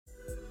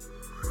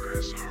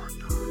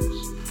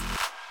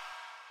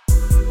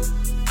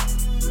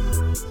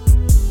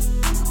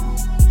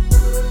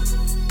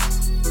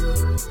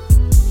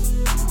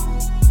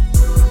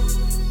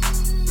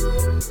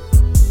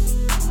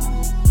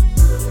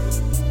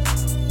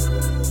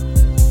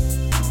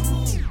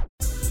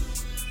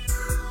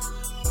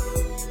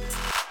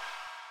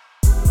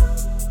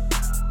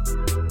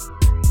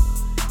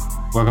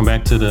Welcome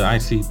back to the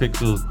IC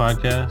Pixels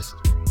podcast.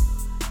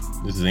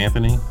 This is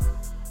Anthony.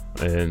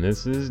 And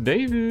this is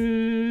David.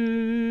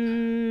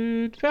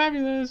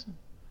 Fabulous.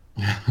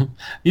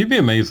 You'd be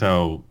amazed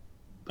how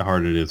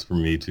hard it is for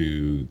me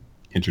to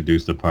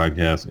introduce the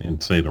podcast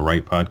and say the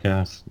right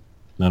podcast.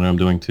 Now that I'm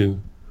doing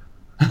two.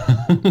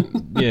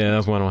 Yeah,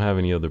 that's why I don't have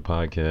any other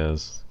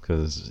podcasts,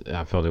 because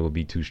I felt it would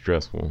be too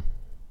stressful.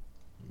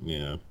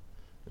 Yeah.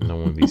 And I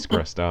want to be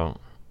stressed out.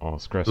 All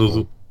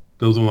stressful.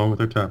 Goes along with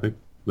our topic.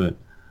 But,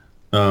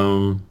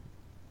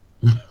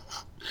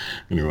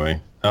 anyway.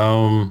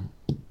 So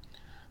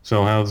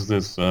how's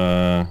this,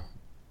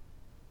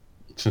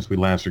 since we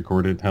last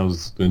recorded,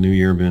 how's the new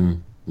year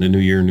been? The new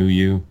year, new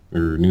you?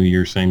 Or new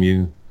year, same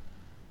you?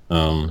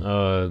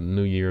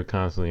 New year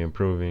constantly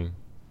improving.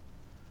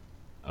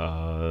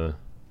 I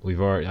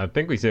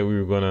think we said we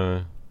were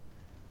gonna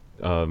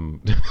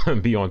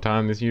be on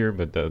time this year,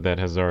 but that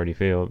has already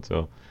failed.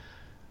 So,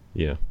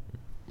 yeah.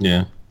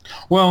 Yeah.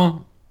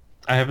 Well,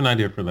 I have an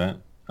idea for that.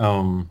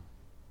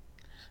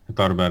 I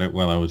thought about it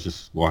while I was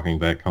just walking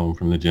back home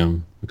from the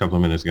gym a couple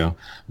of minutes ago.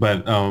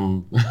 But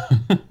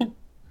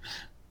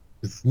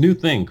this new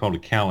thing called a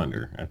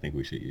calendar, I think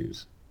we should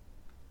use.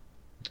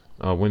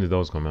 When did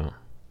those come out?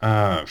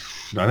 I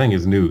think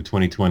it's new,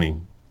 2020.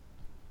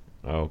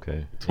 Oh,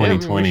 okay.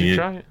 2020.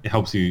 Yeah, it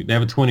helps you. They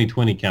have a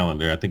 2020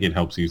 calendar. I think it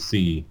helps you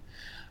see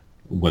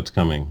what's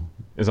coming.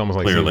 It's almost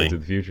like clearly seeing into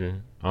the future.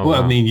 Oh, well,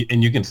 wow. I mean,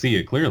 and you can see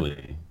it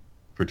clearly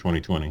for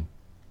 2020.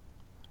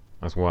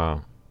 That's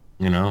wild.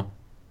 You know?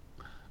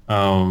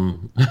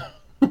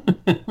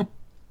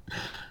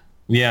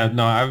 Yeah,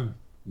 no, I've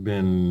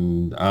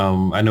been,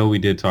 I know we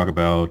did talk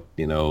about,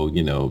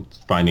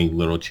 finding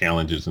little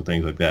challenges and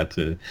things like that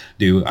to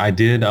do. I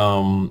did,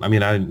 I'm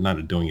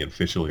not doing it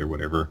officially or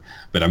whatever,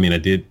 but I mean, I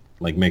did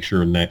like make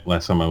sure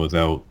last time I was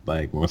out,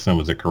 like when my son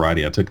was at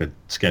karate, I took a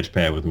sketch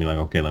pad with me, like,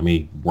 okay, let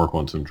me work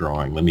on some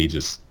drawing. Let me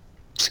just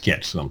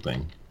sketch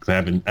something. Cause I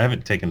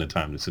haven't taken the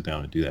time to sit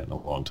down and do that in a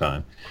long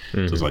time.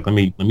 Mm-hmm. So it's like, let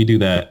me do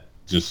that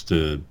just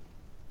to,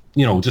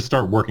 just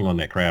start working on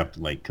that craft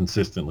like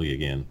consistently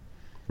again.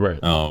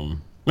 Right.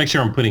 Make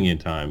sure I'm putting in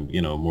time,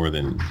 more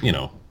than,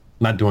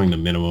 not doing the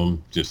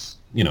minimum, just,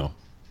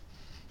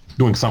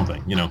 doing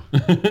something,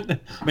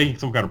 making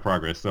some kind of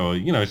progress. So,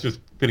 it's just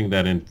fitting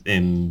that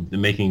in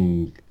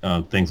making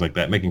things like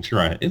that, making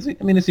sure it's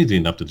easy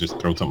enough to just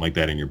throw something like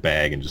that in your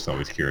bag and just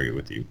always carry it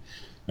with you.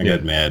 I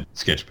got mad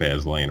sketch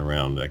pads laying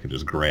around that I could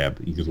just grab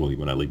easily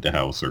when I leave the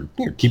house, or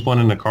keep one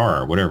in the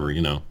car or whatever,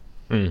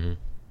 Mm-hmm.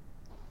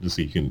 Just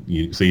so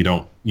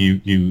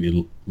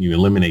you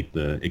eliminate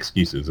the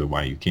excuses of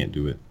why you can't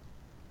do it.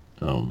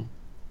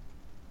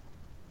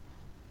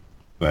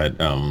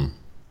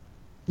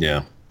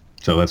 Yeah.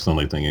 So that's the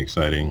only thing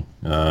exciting.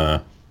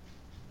 Well,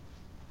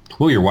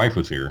 your wife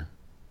was here.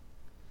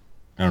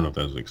 I don't know if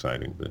that was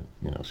exciting, but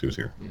she was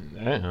here.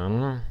 I don't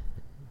know.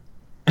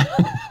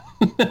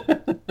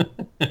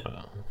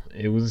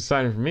 It was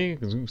exciting for me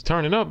because we was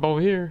turning up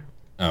over here.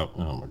 Oh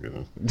my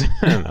goodness.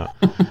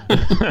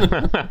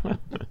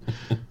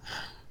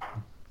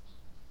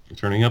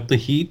 Turning up the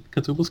heat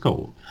because it was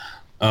cold.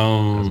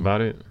 That's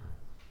about it.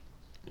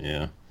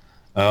 Yeah.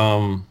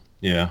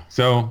 Yeah.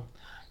 So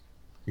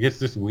I guess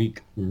this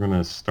week we're going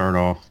to start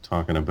off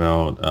talking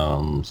about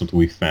something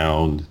we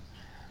found.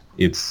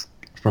 It's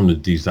from the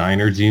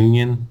Designers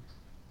Union.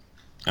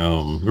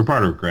 We're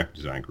part of a graphic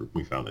design group.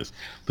 We found this.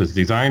 The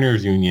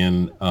Designers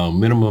Union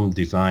minimum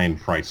design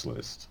price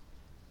list.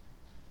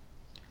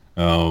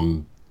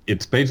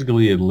 It's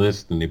basically a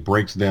list, and it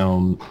breaks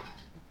down.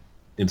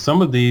 In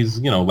some of these,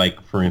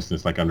 like for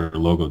instance, like under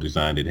logo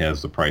design, it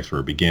has the price for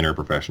a beginner,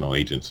 professional,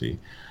 agency,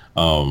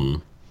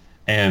 and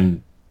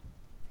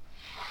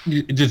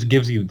it just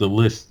gives you the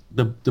list,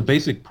 the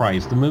basic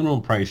price, the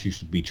minimum price you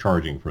should be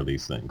charging for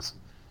these things.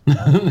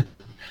 And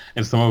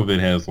some of it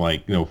has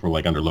like, for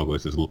like under logo,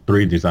 it says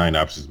 3 design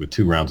options with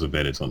 2 rounds of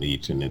edits on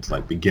each. And it's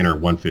like beginner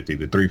 150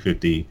 to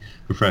 350,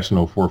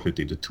 professional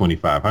 450 to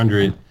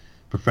 2,500,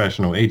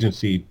 professional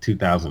agency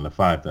 2,000 to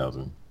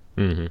 5,000.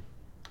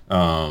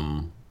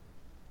 Mm-hmm.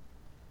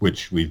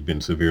 Which we've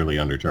been severely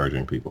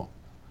undercharging people.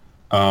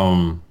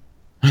 No,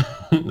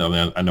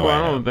 I know.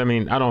 Well,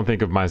 I don't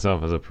think of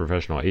myself as a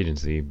professional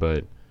agency,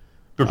 but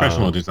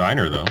professional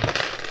designer though.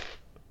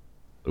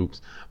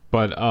 Oops.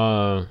 But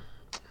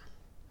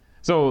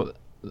so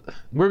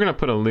we're gonna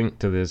put a link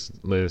to this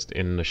list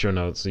in the show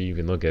notes so you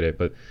can look at it.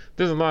 But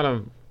there's a lot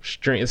of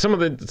strange.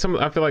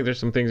 I feel like there's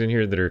some things in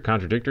here that are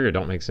contradictory or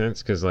don't make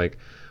sense, because like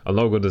a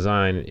logo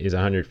design is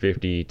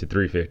 150 to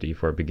 350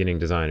 for a beginning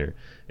designer,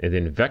 and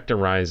then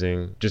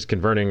vectorizing, just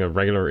converting a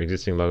regular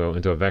existing logo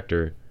into a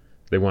vector,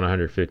 they want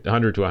 100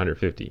 to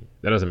 150.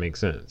 That doesn't make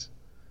sense.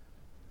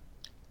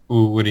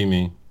 Ooh, what do you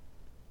mean?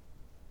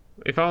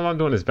 If all I'm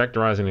doing is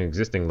vectorizing an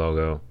existing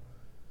logo,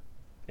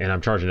 and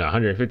I'm charging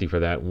 150 for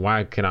that,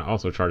 why can I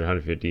also charge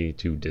 150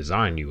 to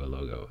design you a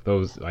logo?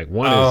 Those, like,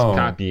 one is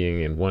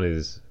copying and one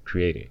is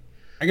creating.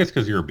 I guess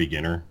because you're a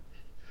beginner.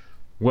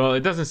 Well,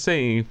 it doesn't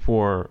say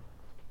for...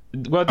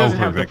 Well, it doesn't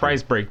have the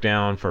price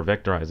breakdown for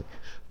vectorizing.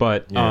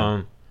 But,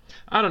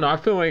 I don't know. I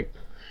feel like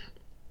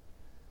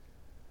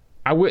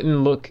I wouldn't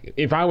look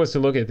if I was to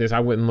look at this. I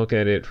wouldn't look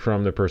at it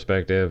from the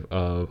perspective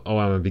of, oh,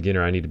 I'm a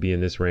beginner, I need to be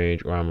in this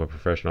range, or I'm a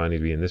professional, I need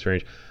to be in this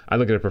range. I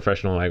look at a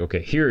professional like,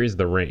 okay, here is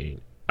the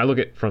range. I look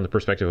at from the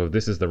perspective of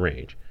this is the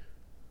range.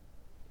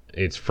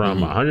 It's from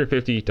Mm-hmm.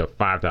 150 to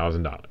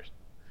 $5,000.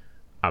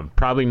 I'm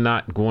probably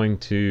not going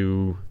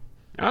to.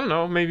 I don't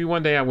know. Maybe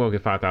one day I will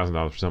get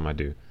 $5,000 for something I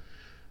do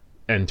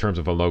in terms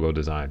of a logo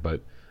design,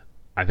 but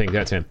I think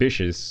that's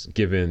ambitious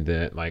given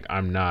that like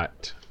I'm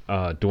not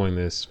doing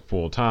this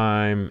full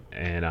time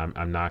and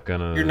I'm not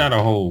gonna. You're not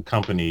a whole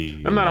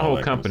company. I'm not and a all whole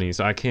that kind of company,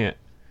 so I can't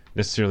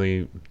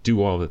necessarily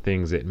do all the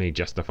things that may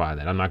justify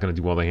that. I'm not going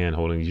to do all the hand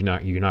holding. You're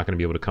not going to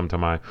be able to come to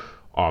my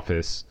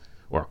office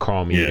or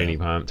call me at Yeah. any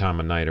time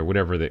of night or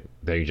whatever that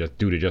they just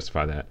do to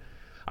justify that.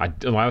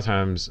 A lot of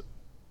times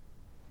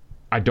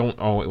I don't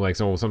always like,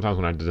 so sometimes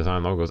when I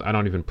design logos, I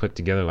don't even put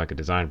together like a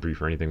design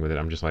brief or anything with it.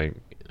 I'm just like,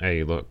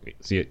 hey, look,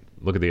 see it,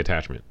 look at the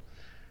attachment.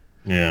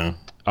 Yeah.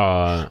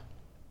 Uh,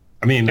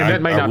 I mean, and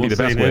that might not be the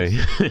best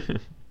way.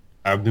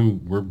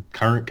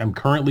 I'm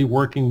currently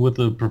working with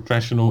a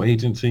professional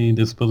agency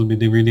that's supposed to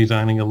be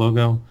redesigning a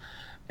logo,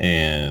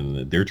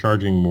 and they're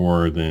charging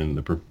more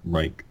than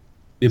like,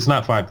 it's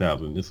not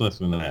 5,000, it's less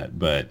than that,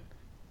 but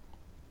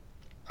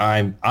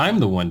I'm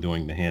the one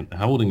doing the hand,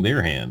 holding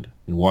their hand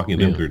and walking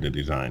them Yeah. through the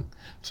design.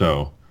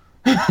 So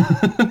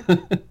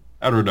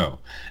I don't know.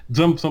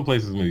 Some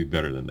places may be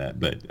better than that,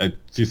 but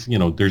just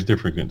there's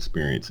different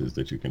experiences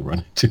that you can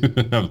run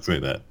into. I would say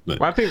that, but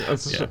Well, I think yeah.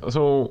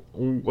 so.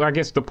 I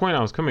guess the point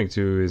I was coming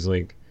to is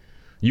like,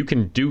 you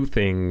can do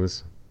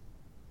things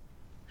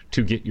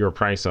to get your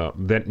price up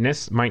that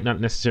might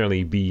not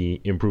necessarily be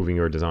improving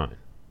your design.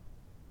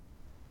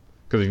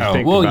 Because if you Oh,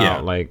 think well, about yeah.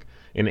 like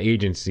an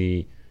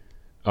agency,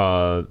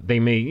 they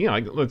may,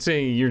 like let's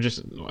say you're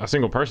just a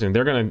single person,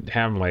 they're gonna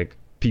have like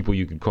people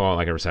you could call,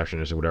 like a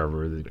receptionist or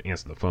whatever, that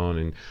answer the phone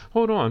and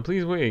hold on,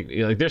 please wait.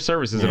 Like there's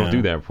services that'll Yeah.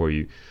 do that for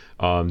you.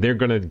 They're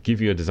gonna give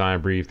you a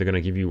design brief. They're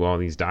gonna give you all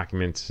these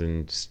documents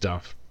and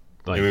stuff.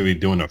 They Like may be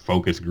doing a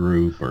focus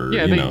group or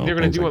yeah, they're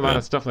gonna things do a like lot that.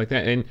 of stuff like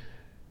that, and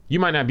you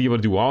might not be able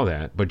to do all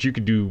that, but you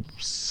could do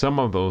some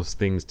of those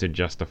things to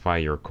justify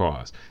your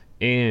cost.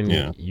 And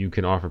Yeah. you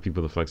can offer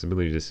people the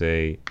flexibility to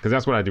say, because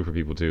that's what I do for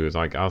people too. Is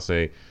like I'll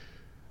say,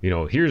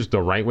 here's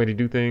the right way to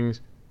do things,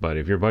 but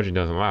if your budget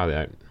doesn't allow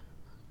that,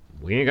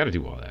 we ain't got to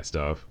do all that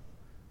stuff.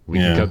 We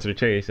can Yeah. cut to the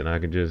chase, and I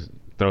can just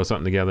throw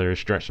something together,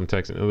 stretch some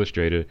text in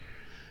Illustrator,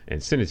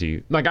 and send it to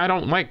you. Like I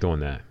don't like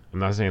doing that. I'm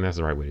not saying that's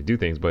the right way to do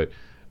things, but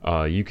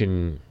you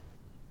can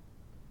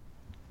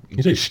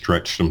You say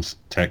stretch some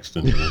text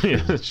and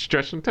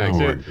stretch some text. Oh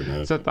my Yeah.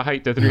 goodness. Set the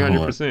height to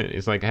 300%.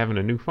 It's like having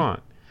a new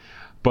font.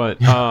 But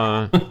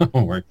oh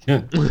my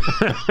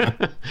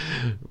god.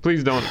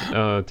 please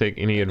don't take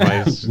any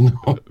advice No.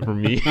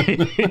 from me.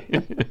 I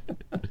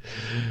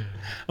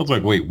was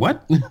like, wait,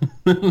 what?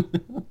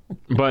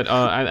 But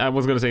I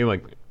was gonna say,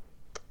 like,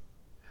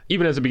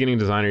 even as a beginning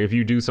designer, if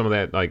you do some of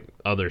that like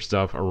other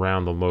stuff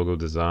around the logo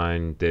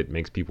design that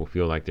makes people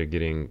feel like they're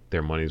getting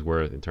their money's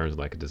worth in terms of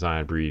like a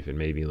design brief and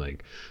maybe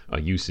like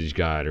a usage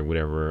guide or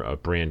whatever, a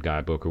brand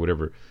guidebook or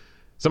whatever,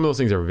 some of those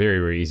things are very,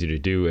 very easy to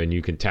do, and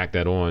you can tack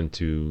that on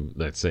to,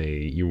 let's say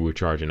you were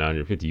charging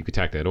 950, you could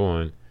tack that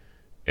on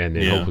and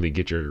then Yeah. hopefully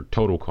get your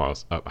total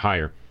cost up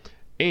higher.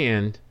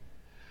 And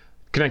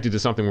connected to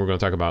something we're going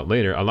to talk about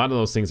later, a lot of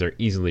those things are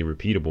easily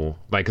repeatable.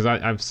 Like, because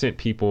I've sent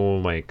people,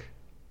 like,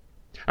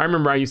 I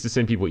remember I used to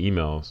send people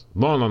emails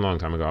long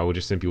time ago. I would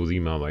just send people's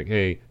email like,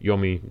 hey, you owe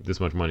me this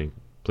much money.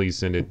 Please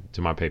send it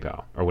to my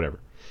PayPal or whatever.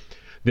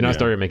 Then I Yeah.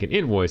 started making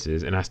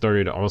invoices, and I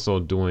started also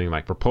doing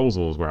like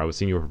proposals where I would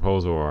send you a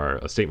proposal or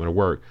a statement of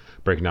work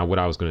breaking down what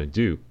I was going to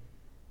do.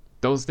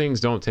 Those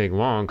things don't take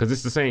long because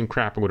it's the same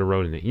crap I would have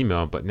wrote in the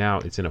email, but now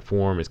it's in a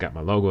form. It's got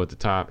my logo at the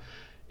top.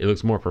 It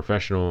looks more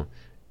professional.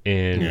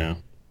 And Yeah.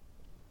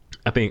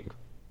 I think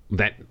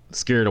that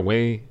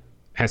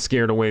has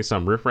scared away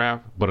some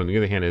riffraff, but on the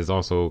other hand, it's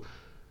also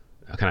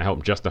kind of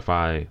helped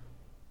justify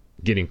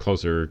getting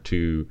closer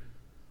to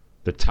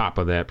the top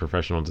of that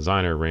professional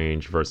designer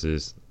range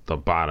versus the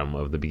bottom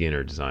of the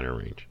beginner designer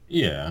range.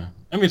 Yeah.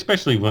 I mean,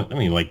 especially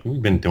like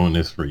we've been doing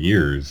this for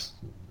years.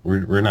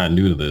 We're not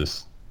new to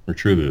this. We're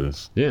true to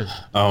this. Yeah,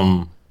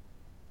 Um,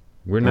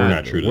 we're not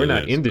not true to we're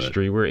not this,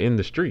 industry. We're in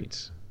the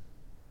streets.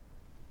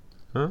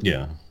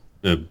 yeah.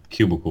 The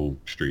cubicle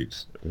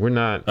streets. We're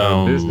not a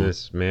Um,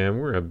 business, man.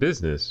 We're a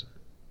business,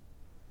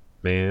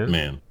 man.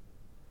 Man.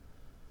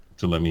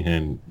 To let me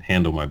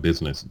handle my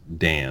business,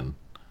 Dan.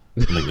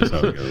 I think that's how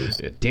it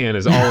goes. Dan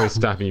is always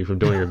stopping you from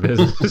doing your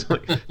business.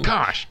 Like,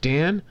 gosh,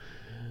 Dan.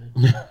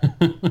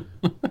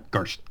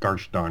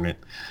 Gosh darn it.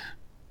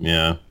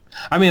 Yeah.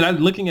 I mean, I'm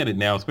looking at it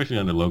now, especially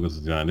under logos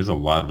design, there's a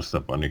lot of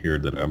stuff under here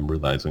that I'm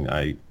realizing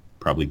I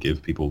probably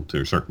give people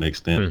to a certain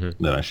extent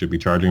that I should be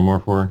charging more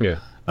for. Yeah.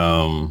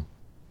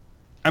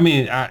 I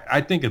mean,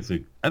 I think it's a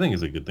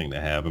good thing to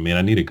have. I mean,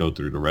 I need to go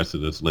through the rest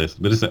of this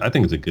list, but I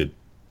think it's a good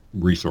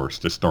resource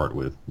to start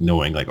with,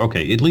 knowing like,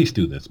 okay, at least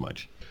do this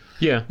much.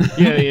 Yeah. I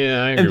agree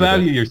And with that.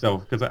 value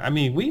yourself, because I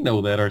mean, we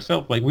know that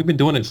ourselves. Like, we've been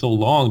doing it so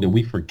long that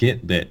we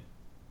forget that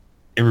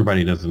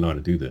everybody doesn't know how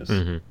to do this.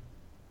 Mm-hmm.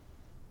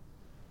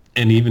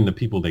 And even the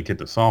people that get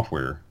the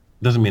software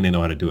doesn't mean they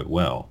know how to do it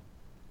well.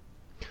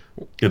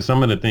 Because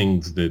some of the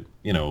things that,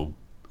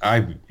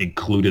 I've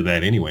included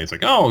that anyway. It's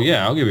like, oh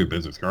yeah, I'll give you a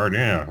business card.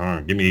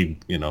 Yeah, give me,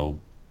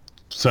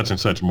 such and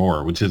such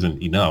more, which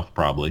isn't enough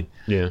probably.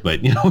 Yeah. But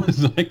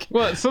it's like,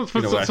 well, so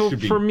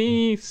for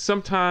me,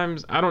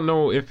 sometimes I don't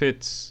know if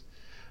it's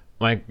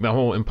like the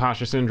whole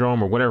imposter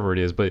syndrome or whatever it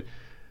is, but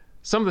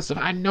some of the stuff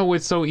I know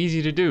it's so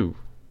easy to do.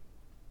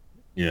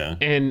 Yeah.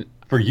 And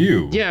for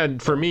you. Yeah,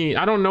 for me,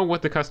 I don't know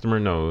what the customer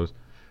knows,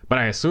 but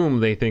I assume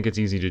they think it's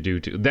easy to do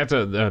too. That's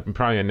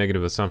probably a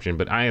negative assumption,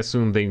 but I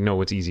assume they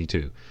know it's easy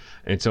too.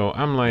 And so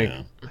I'm like,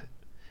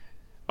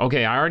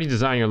 okay, I already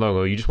designed your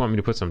logo. You just want me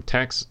to put some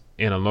text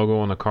and a logo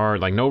on the card,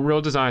 like no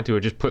real design to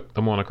it. Just put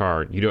them on a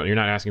card. You're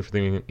not asking for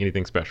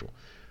anything special.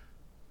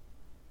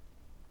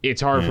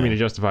 It's hard for me to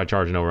justify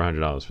charging over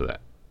 $100 for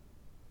that.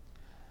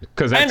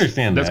 Because I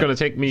understand that's going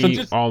to take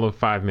me all of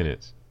 5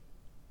 minutes.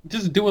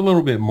 Just do a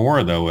little bit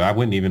more though. I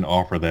wouldn't even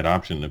offer that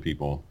option to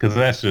people because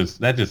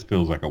that just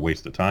feels like a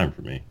waste of time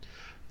for me.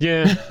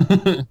 Yeah.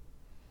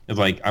 It's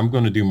like I'm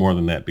going to do more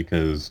than that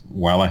because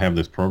while I have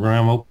this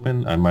program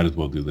open, I might as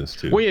well do this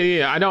too. Well,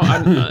 yeah.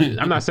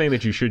 I'm not saying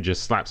that you should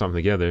just slap something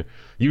together.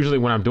 Usually,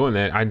 when I'm doing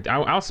that,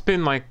 I'll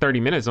spend like 30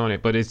 minutes on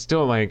it, but it's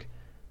still like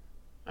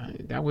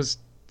that was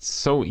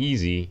so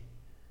easy.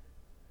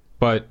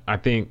 But I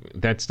think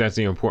that's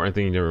the important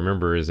thing to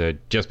remember is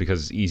that just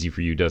because it's easy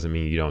for you doesn't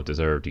mean you don't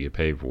deserve to get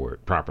paid for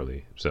it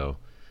properly. So,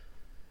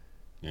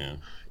 yeah,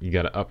 you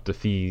got to up the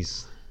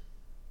fees.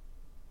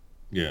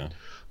 Yeah.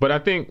 But I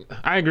think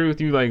I agree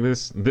with you. Like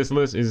this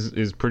list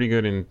is pretty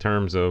good in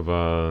terms of,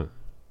 I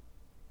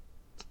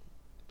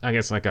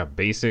guess like a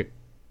basic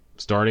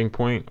starting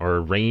point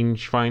or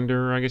range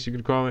finder, I guess you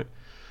could call it.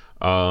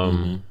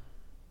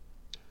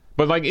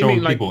 But like, so I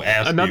mean, when people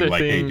ask another you,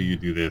 like, thing, hey, do you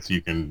do this?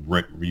 You can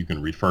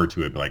refer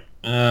to it like,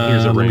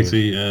 here's a let me range.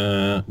 see,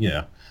 yeah.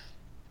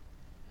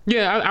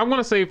 Yeah, I want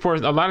to say for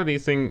a lot of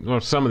these things, or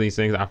some of these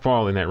things, I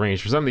fall in that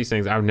range. For some of these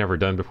things, I've never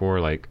done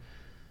before, like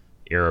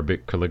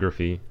Arabic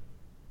calligraphy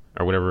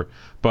or whatever.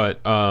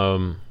 But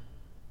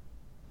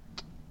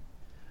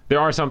there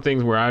are some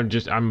things where I'm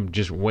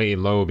just way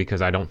low because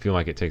I don't feel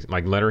like it takes,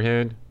 like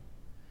letterhead.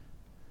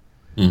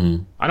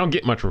 Mm-hmm. I don't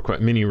get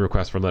many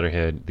requests for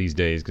letterhead these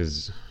days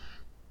because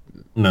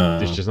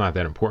it's just not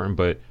that important.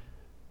 But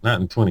not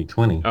in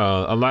 2020.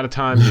 A lot of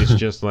times it's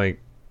just like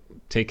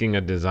taking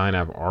a design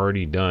I've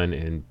already done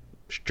and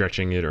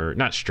stretching it, or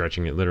not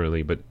stretching it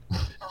literally, but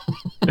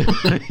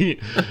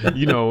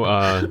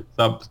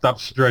stop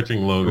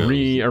stretching logos.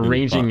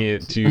 Rearranging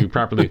it to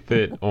properly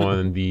fit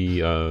on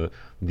the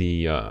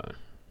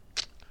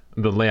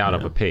layout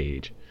of a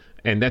page,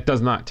 and that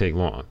does not take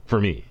long for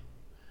me.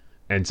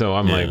 And so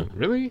I'm like,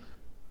 really?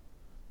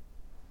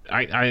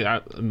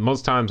 I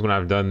most times when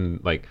I've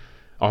done like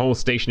a whole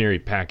stationery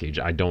package,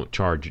 I don't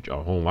charge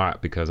a whole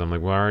lot because I'm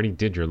like, well, I already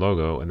did your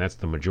logo, and that's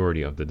the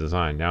majority of the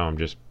design. Now I'm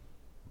just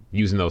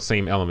using those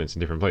same elements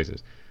in different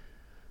places.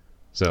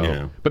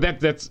 So, but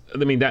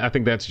I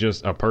think that's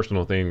just a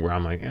personal thing where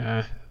I'm like,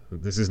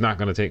 this is not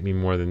going to take me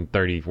more than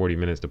 30-40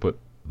 minutes to put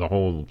the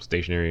whole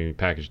stationery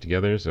package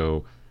together.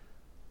 So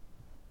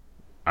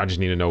I just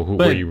need to know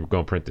where you're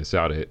going to print this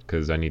out at,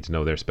 because I need to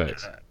know their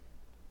specs.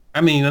 I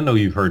mean, I know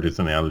you've heard this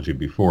analogy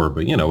before,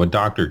 but a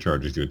doctor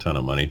charges you a ton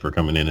of money for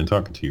coming in and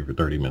talking to you for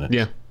 30 minutes.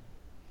 Yeah.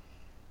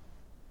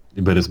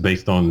 But it's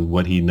based on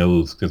what he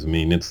knows, because I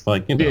mean, it's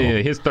like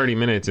his 30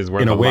 minutes is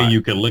worth in a way lot, you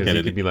could look at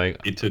it. Could be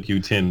like, it took you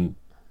 10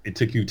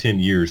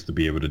 years to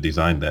be able to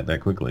design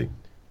that quickly.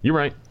 You're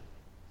right.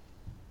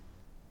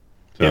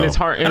 So, and it's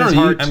hard.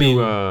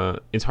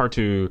 It's hard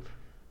to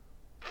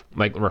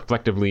like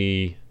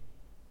reflectively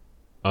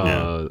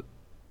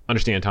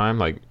understand time.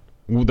 Like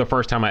the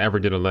first time I ever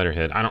did a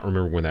letterhead, I don't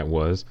remember when that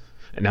was,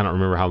 and I don't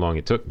remember how long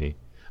it took me.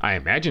 I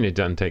imagine it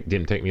didn't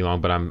take me long,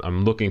 but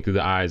I'm looking through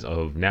the eyes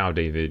of now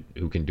David,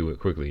 who can do it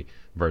quickly,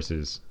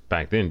 versus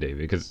back then David.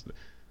 Because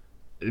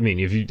I mean,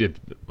 if you did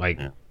like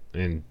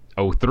in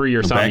 03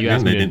 or something, you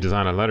asked me to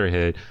design a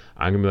letterhead,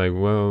 I'm gonna be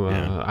like, well,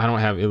 I don't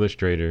have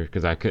Illustrator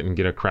because I couldn't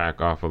get a crack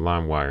off of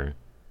LimeWire.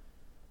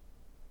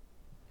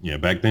 Yeah,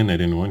 back then they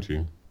didn't want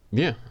you.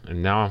 Yeah,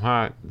 and now I'm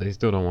hot. They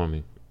still don't want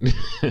me.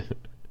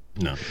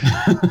 No.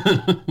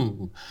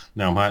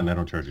 Now I'm hot and I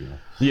don't charge you now.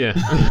 Yeah.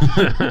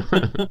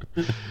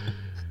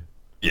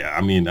 Yeah,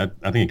 I mean, I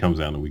think it comes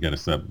down to we got to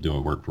stop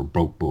doing work for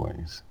broke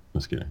boys.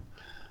 Just kidding.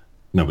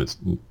 No, but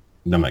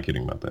I'm not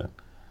kidding about that.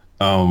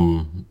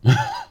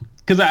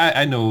 Because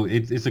I know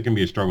it can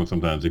be a struggle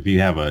sometimes if you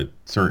have a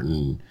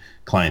certain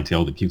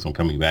clientele that keeps on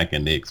coming back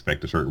and they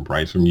expect a certain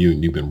price from you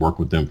and you've been working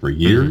with them for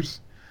years.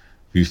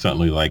 If you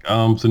suddenly like,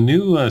 so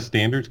new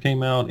standards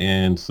came out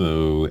and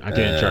so I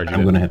can't charge you.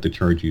 I'm going to have to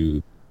charge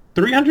you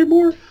 $300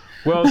 more.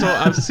 Well, so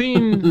I've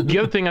seen the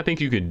other thing I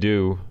think you could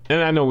do,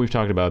 and I know we've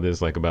talked about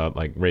this, like about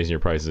like raising your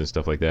prices and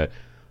stuff like that.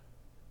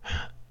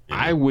 Yeah.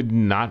 I would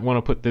not want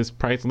to put this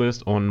price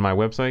list on my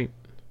website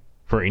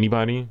for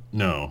anybody.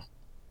 No.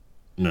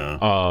 There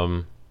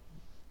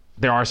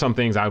are some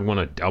things I would want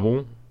to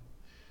double.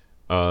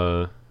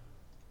 uh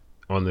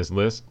on this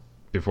list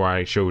before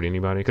I showed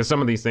anybody, because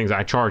some of these things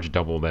I charge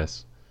double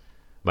this.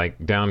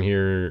 Like down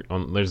here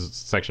on there's a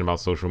section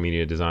about social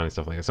media design and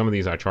stuff like that. Some of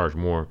these I charge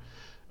more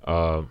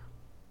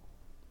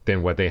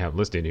than what they have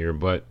listed here,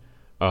 but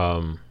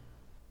I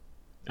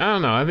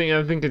don't know. I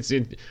think it's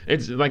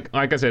like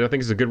I said, I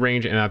think it's a good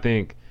range, and I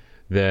think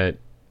that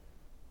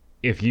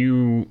if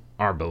you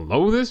are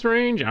below this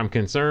range, I'm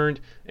concerned.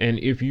 And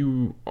if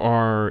you're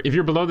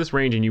below this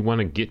range and you want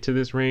to get to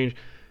this range,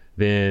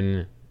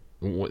 then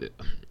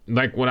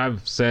like what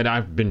I've said,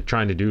 I've been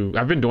trying to do.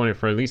 I've been doing it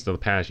for at least the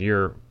past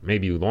year,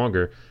 maybe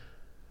longer.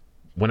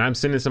 When I'm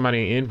sending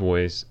somebody an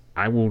invoice,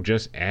 I will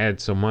just add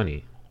some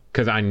money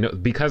because I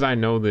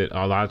know that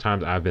a lot of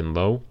times I've been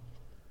low.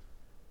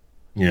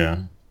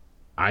 Yeah.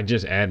 I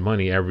just add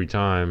money every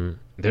time.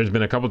 There's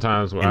been a couple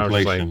times where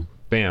Inflation. I was just like,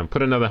 bam,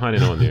 put another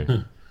 100 on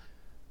there.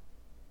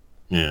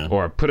 Yeah.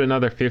 Or put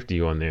another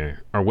 50 on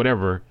there or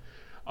whatever.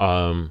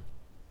 And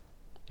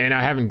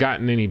I haven't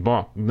gotten any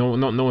balk. No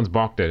one's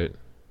balked at it.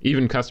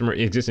 Even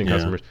existing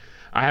customers.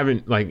 I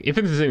haven't, like, if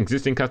it's an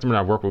existing customer that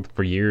I've worked with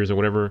for years or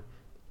whatever,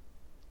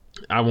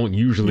 I won't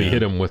usually hit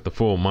them with the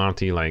full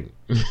Monty, like,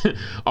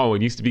 oh,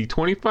 it used to be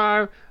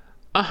 25,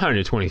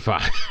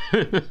 125.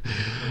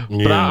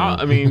 But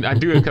I mean, I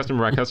do it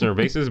customer by customer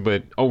basis,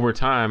 but over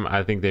time,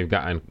 I think they've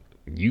gotten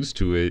used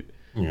to it.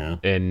 Yeah.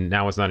 And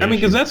now it's not. I mean,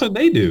 because that's what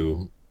they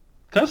do.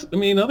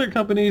 Other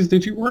companies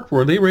that you work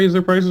for, they raise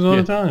their prices all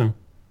the time.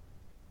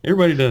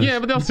 Everybody does. Yeah,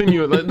 but they'll send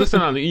you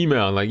send out an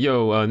email like,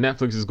 "Yo,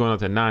 Netflix is going up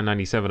to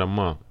 $9.97 a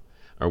month,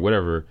 or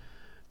whatever."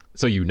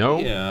 So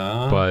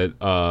Yeah. But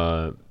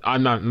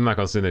I'm not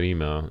gonna send that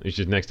email. It's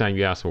just next time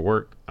you ask for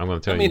work, I'm gonna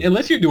tell you. I mean,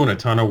 unless you're doing a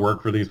ton of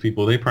work for these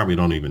people, they probably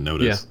don't even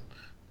notice.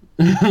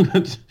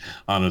 Yeah.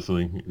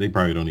 Honestly, they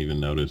probably don't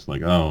even notice.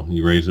 Like, oh,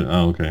 you raise it.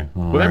 Oh, okay.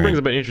 Well, that brings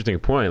up an interesting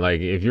point.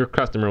 Like, if your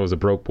customer was a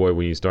broke boy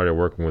when you started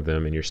working with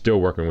them, and you're still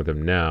working with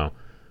them now,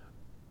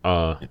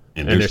 and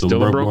they're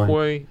still a broke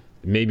boy,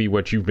 maybe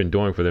what you've been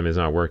doing for them is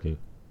not working.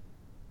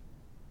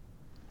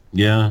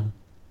 Yeah.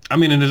 I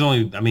mean, and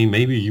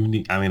maybe you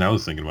need, I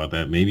was thinking about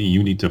that. Maybe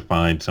you need to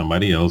find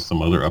somebody else,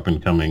 some other up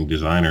and coming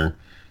designer,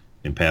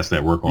 and pass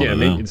that work on to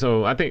them.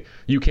 So I think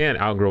you can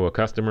outgrow a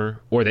customer,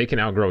 or they can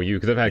outgrow you.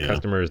 Because I've had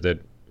customers that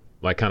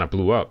like kind of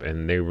blew up,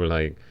 and they were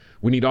like,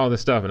 "We need all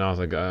this stuff," and I was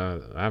like, "I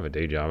have a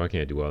day job. I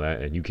can't do all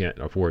that, and you can't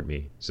afford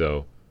me.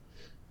 So,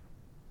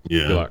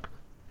 good luck."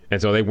 And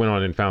so they went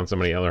on and found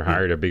somebody else or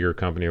hired a bigger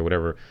company or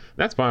whatever.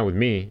 That's fine with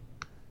me.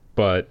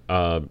 But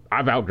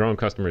I've outgrown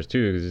customers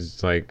too. Cause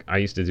it's like I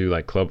used to do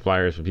like club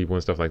flyers for people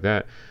and stuff like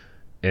that,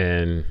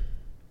 and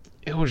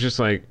it was just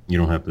like, you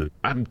don't have to.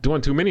 I'm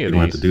doing too many of these. You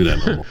don't have to do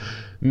that no more.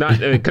 Not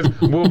because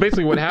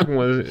basically what happened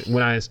was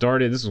when I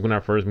started. This was when I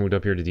first moved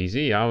up here to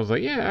DC. I was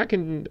like, yeah, I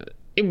can.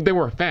 They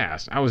were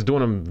fast. I was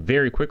doing them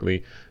very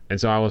quickly, and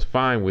so I was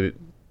fine with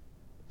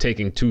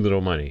taking too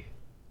little money.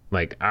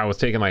 Like I was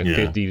taking like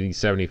 50,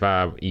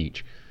 75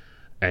 each.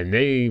 And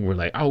they were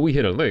like, "Oh, we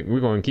hit a lick. We're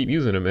going to keep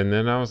using them." And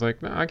then I was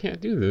like, "No, I can't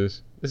do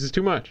this. This is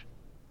too much."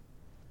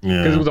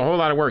 Yeah. Because it was a whole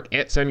lot of work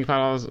at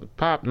 $75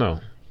 pop. No,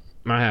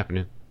 not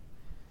happening.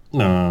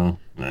 No,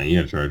 you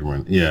got to charge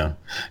more. Yeah,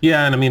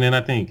 and and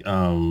I think,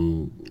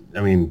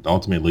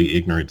 ultimately,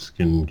 ignorance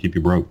can keep you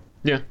broke.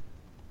 Yeah.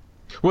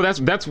 Well,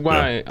 that's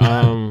why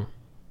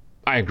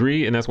I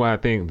agree, and that's why I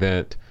think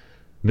that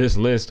this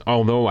list,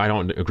 although I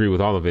don't agree with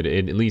all of it,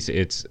 at least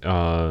it's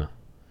a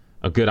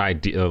good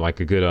idea, like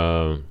a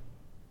good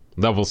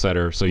level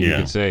setter, so you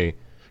could say,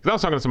 because I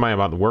was talking to somebody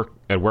about work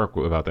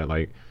about that,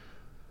 like,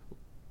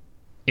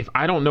 if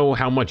I don't know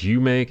how much you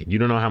make, you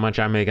don't know how much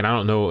I make, and I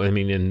don't know,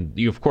 and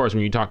you, of course,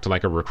 when you talk to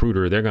like a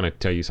recruiter, they're going to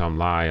tell you some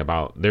lie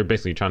about, they're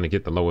basically trying to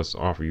get the lowest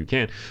offer you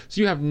can,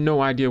 so you have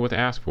no idea what to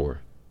ask for.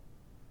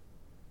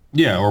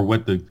 Yeah, or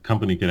what the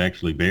company could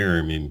actually bear.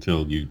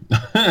 Until you,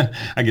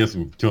 I guess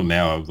until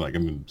now, I'm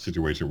in a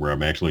situation where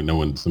I'm actually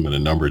knowing some of the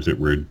numbers that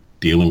we're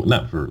dealing with,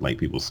 not for like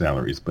people's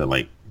salaries, but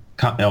like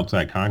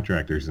outside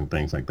contractors and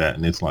things like that.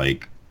 And it's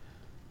like,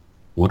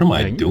 what am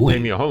I doing? You pay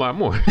me a whole lot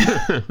more.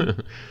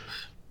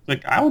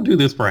 Like, I would do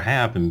this for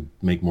half and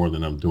make more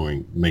than I'm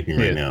making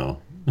right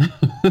now.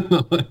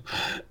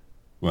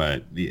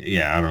 But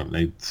yeah, I don't.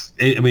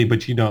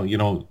 But you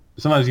don't.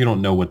 Sometimes you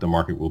don't know what the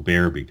market will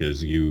bear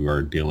because you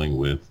are dealing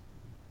with.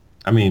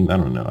 I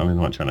don't know. I'm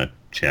not trying to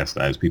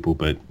chastise people,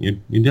 but you're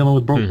dealing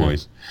with broke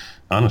boys,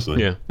 honestly.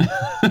 Yeah.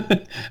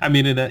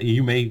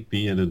 You may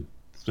be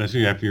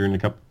especially after you're in a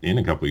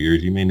couple of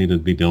years, you may need to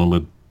be dealing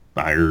with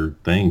higher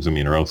things.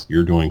 Or else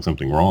you're doing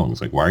something wrong.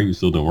 It's like, why are you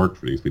still doing work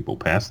for these people?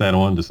 Pass that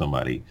on to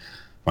somebody.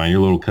 Find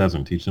your little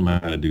cousin. Teach them how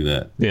to do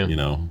that.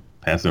 Yeah.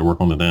 Pass that work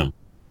on to them.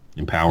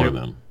 Empower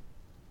them.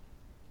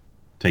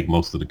 Take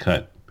most of the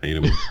cut. Pay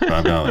them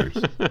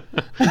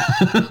 $5.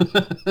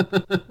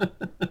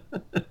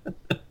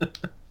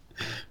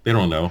 They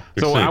don't know.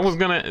 They're so 6. I was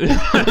gonna.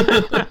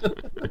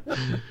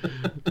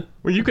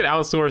 Well, you could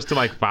outsource to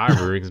like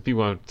Fiverr because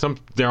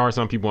there are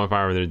some people on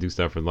Fiverr that do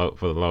stuff for the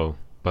low,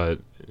 but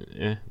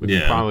with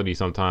the quality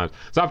sometimes.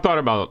 So I've thought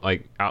about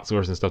like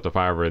outsourcing stuff to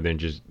Fiverr and then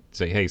just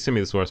say, hey, send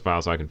me the source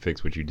file so I can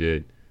fix what you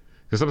did.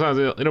 Because sometimes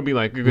it'll be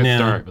like a good Yeah.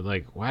 start, but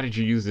like, why did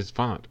you use this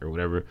font or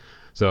whatever?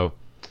 So,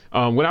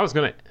 what I was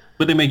gonna,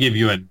 But they may give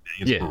you an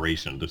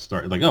inspiration to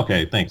start. Like,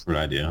 okay, thanks for the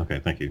idea. Okay,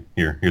 thank you.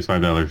 Here's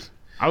 $5.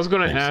 I was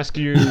gonna Thanks. ask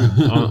you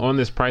on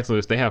this price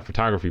list. They have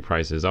photography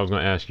prices. I was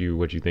gonna ask you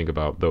what you think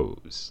about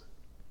those.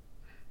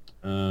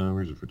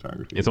 Where's the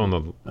photography? It's on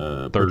the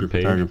third portrait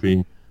page,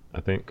 photography.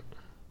 I think.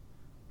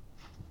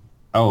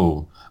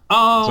 Oh,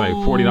 It's like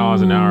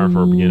 $40 an hour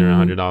for a beginner,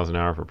 $100 an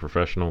hour for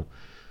professional,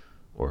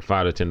 or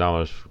 $5 to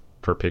 $10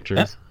 per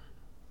picture.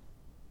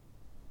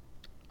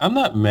 I'm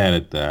not mad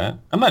at that.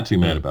 I'm not too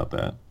mad about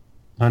that.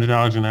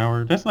 $100 an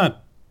hour. That's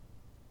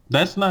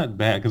not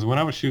bad. Because when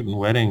I was shooting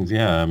weddings,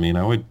 yeah, I mean,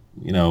 I would,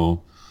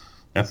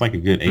 that's like a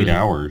good 8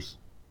 hours.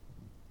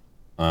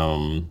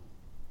 And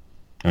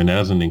that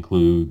doesn't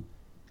include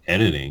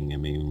editing. I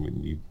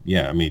mean,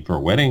 for a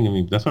wedding, I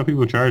mean, that's why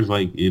people charge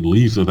like at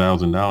least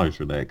 $1,000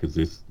 for that, because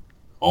it's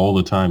all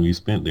the time you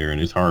spent there and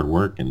it's hard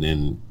work, and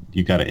then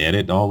you got to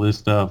edit all this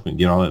stuff and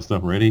get all that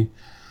stuff ready.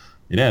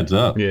 It adds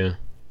up. Yeah.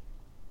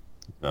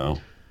 So.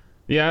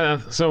 Yeah.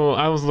 So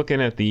I was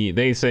looking at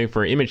they say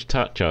for image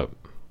touch up,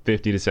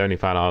 $50 to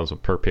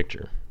 $75 per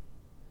picture.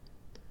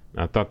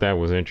 I thought that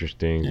was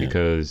interesting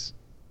because,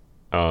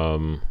 I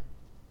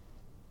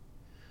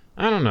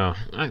don't know.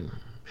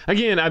 I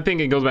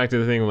think it goes back to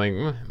the thing like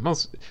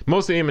most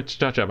of the image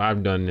touch up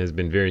I've done has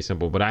been very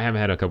simple, but I have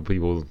had a couple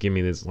people give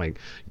me this like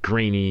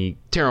grainy,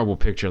 terrible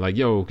picture like,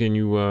 yo, can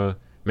you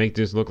make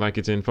this look like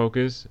it's in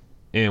focus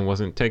and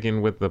wasn't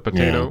taken with the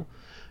potato? Yeah.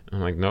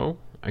 I'm like, no,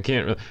 I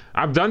can't.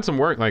 I've done some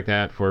work like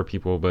that for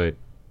people, but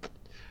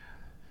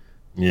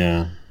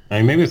yeah, I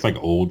mean, maybe it's like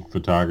old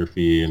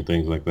photography and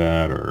things like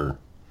that, or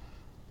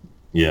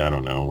I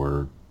don't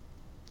know,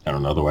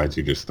 otherwise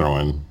you're just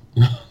throwing.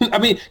 I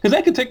mean, because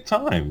that could take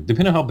time,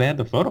 depending on how bad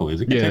the photo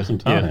is. It could take some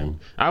time.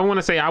 I want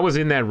to say I was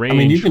in that range. I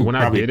mean, you can when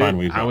I did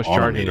it. I was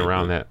charging it,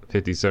 around that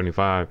 50,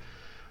 75,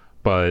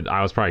 but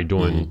I was probably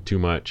doing too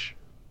much.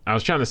 I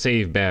was trying to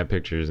save bad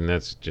pictures, and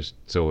that's just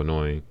so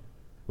annoying.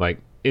 Like,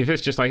 if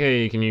it's just like,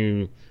 hey, can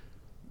you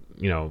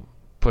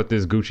put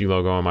this Gucci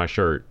logo on my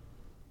shirt?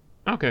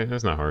 Okay,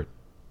 that's not hard.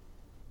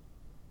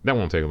 That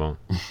won't take long.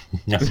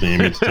 That's the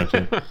image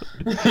touching.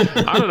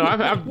 I don't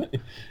know.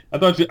 I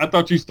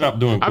thought you stopped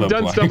doing. I've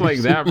done stuff like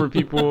that for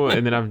people,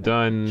 and then I've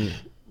done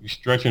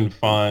stretching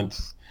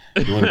fonts,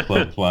 doing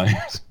club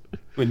flyers,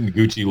 putting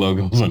Gucci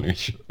logos on their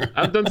shirt.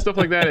 I've done stuff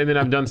like that, and then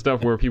I've done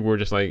stuff where people were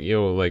just like,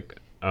 "Yo, like,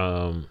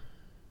 my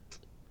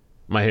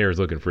hair is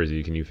looking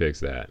frizzy. Can you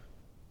fix that?"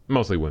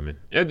 Mostly women.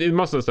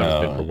 Most of the stuff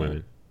has been for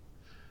women.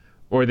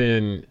 Or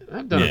then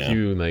I've done a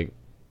few like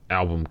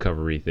album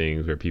covery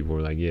things where people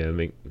were like, yeah,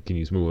 can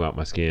you smooth out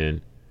my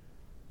skin?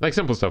 Like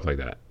simple stuff like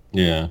that.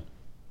 Yeah.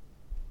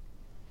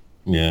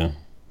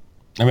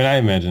 I mean,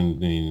 I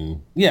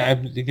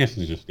guess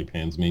it just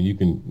depends. I mean, you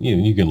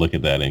can look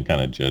at that and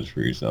kind of judge for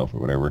yourself or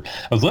whatever.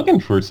 I was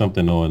looking for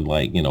something on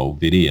like,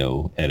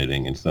 video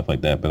editing and stuff like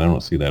that, but I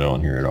don't see that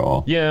on here at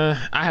all.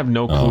 Yeah, I have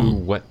no clue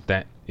what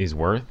that is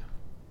worth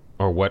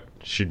or what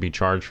should be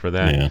charged for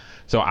that. Yeah.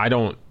 So I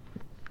know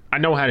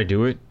how to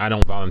do it. I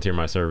don't volunteer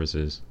my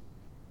services.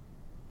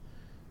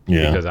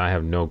 Yeah. Because I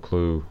have no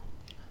clue.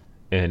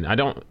 And I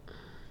don't.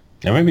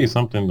 That may be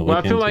something to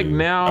look into. Well, I feel like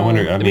now,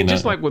 I mean,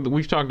 just like what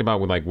we've talked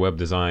about with like web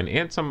design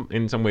and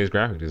in some ways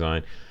graphic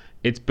design,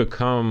 it's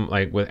become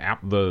like with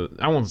Apple,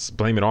 I won't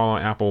blame it all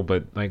on Apple,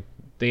 but like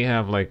they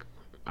have like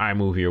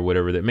iMovie or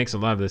whatever that makes a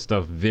lot of this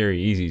stuff very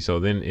easy. So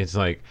then it's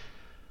like,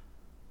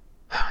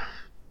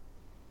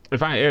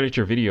 if I edit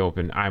your video up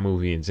in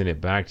iMovie and send it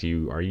back to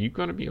you, are you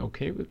going to be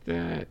okay with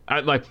that?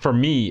 For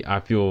me, I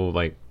feel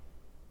like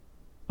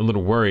a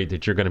little worried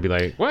that you're going to be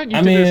like, what?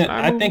 You did this in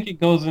iMovie? I think it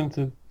goes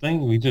into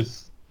thing.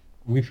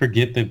 We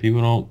forget that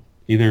people don't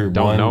either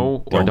don't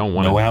know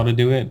how to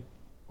do it,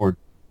 or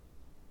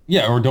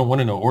don't want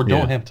to know, or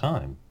don't have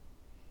time.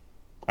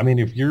 I mean,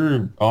 if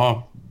you're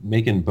off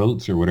making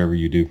boats or whatever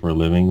you do for a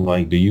living,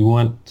 like, do you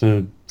want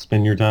to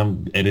spend your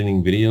time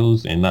editing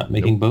videos and not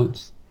making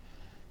boats?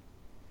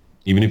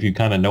 Even if you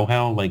kind of know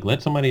how, like,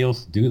 let somebody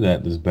else do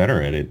that that's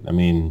better at it. I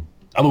mean,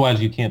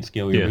 otherwise you can't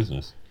scale your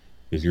business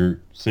because you're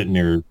sitting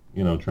there,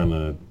 trying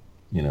to,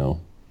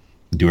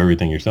 do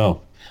everything yourself,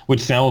 which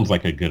sounds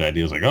like a good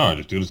idea. It's like, oh,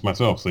 just do this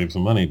myself, save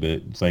some money.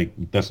 But it's like,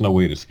 that's no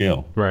way to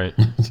scale. Right.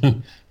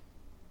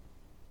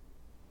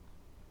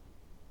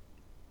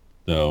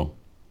 So,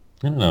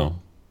 I don't know.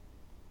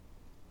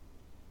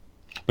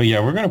 But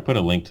yeah, we're going to put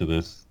a link to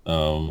this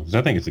because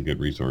I think it's a good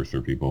resource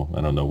for people.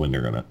 I don't know when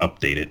they're going to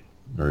update it,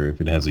 or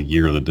if it has a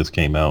year that this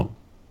came out.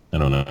 I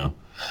don't know.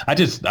 I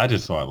just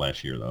saw it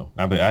last year though.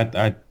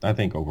 I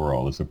think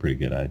overall it's a pretty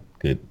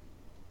good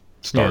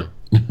start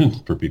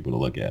for people to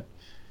look at.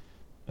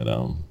 But I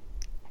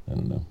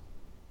don't know.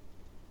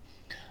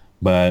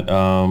 But you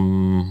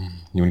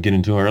want to get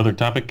into our other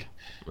topic?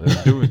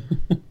 Let's do it.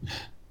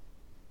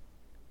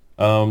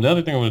 The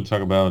other thing I want to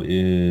talk about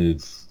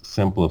is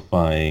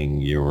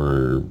simplifying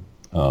your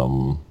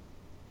goes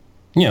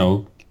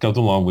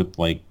along with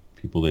like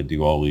people that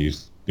do all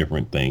these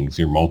different things.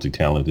 You're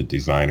multi-talented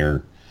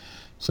designer,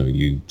 so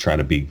you try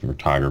to be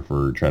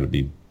photographer, try to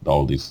be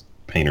all these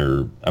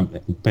painter. I'm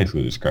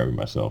basically describing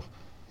myself.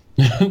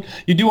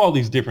 You do all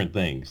these different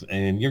things,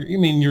 and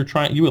you're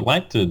trying. You would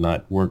like to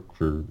not work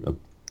for a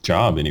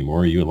job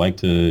anymore. You would like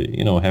to,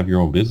 have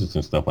your own business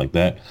and stuff like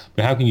that.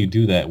 But how can you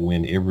do that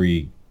when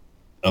every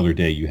other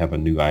day you have a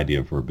new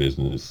idea for a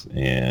business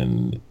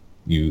and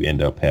you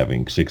end up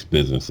having six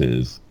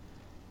businesses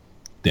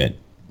that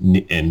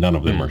and none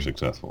of them are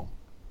successful?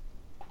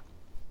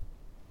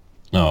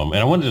 And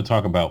I wanted to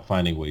talk about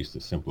finding ways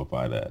to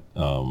simplify that.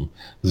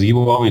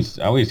 Because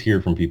I always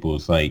hear from people,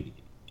 it's like,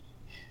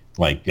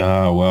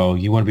 well,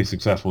 you want to be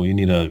successful, you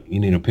need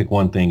to pick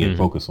one thing and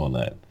focus on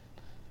that.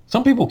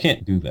 Some people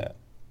can't do that.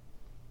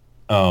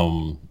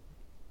 Some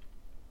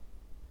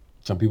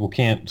people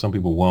can't, some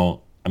people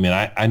won't. I mean,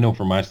 I know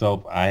for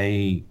myself,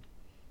 I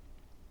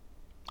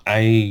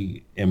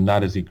am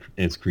not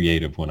as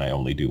creative when I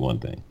only do one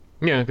thing.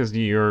 Yeah, because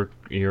your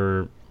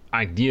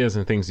ideas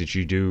and things that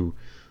you do,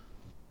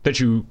 that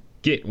you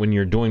get when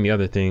you're doing the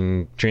other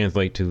thing,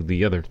 translate to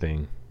the other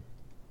thing.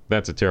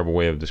 That's a terrible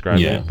way of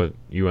describing it, but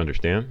you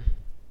understand.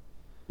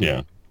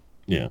 Yeah,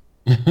 yeah.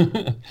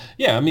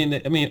 Yeah,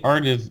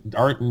 art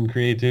and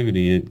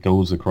creativity. It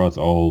goes across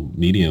all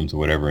mediums or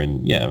whatever.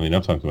 And yeah,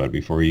 I've talked about it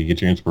before. You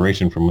get your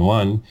inspiration from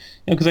one,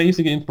 because I used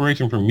to get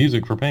inspiration from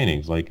music for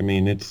paintings.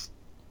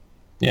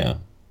 Yeah,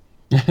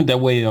 that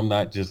way I'm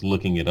not just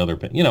looking at other.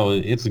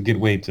 It's a good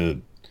way to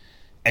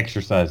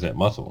exercise that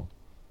muscle,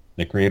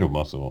 the creative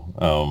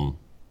muscle.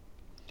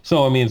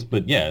 So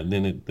but yeah,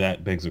 then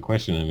that begs the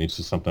question. It's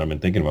just something I've been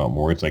thinking about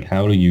more. It's like,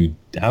 how do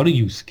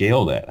you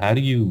scale that? How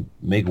do you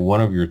make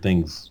one of your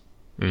things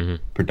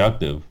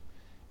productive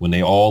when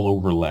they all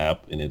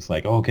overlap? And it's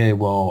like, okay,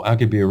 well, I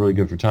could be a really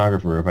good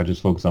photographer if I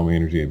just focus on my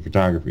energy in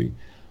photography.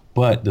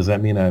 But does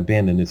that mean I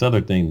abandon this other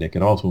thing that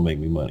could also make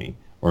me money?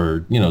 Or,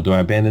 do I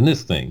abandon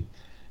this thing?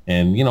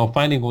 And,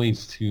 finding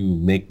ways to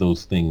make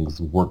those things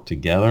work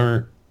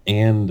together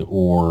and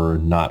or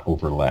not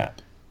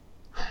overlap.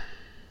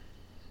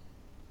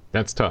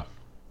 That's tough.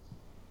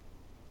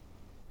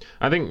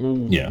 I think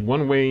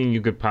one way you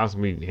could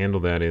possibly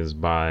handle that is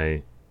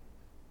by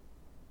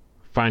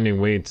finding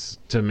ways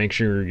to make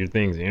sure your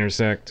things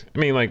intersect.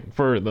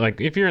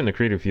 If you're in the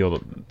creative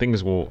field,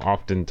 things will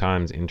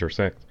oftentimes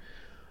intersect,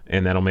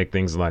 and that'll make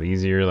things a lot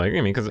easier.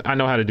 Because I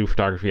know how to do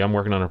photography. I'm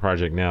working on a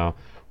project now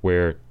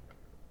where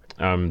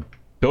I'm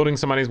building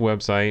somebody's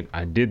website.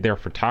 I did their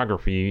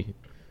photography,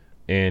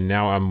 and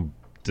now I'm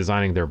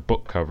designing their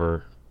book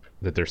cover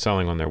that they're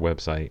selling on their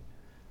website.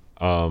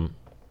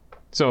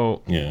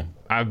 So yeah,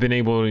 I've been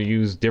able to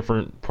use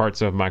different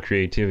parts of my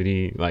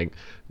creativity. Like,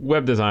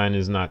 web design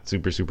is not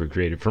super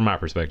creative from my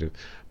perspective,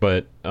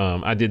 but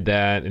I did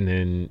that, and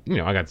then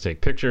I got to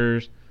take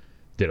pictures,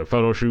 did a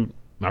photo shoot,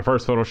 my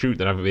first photo shoot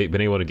that I've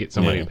been able to get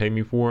somebody to pay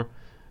me for.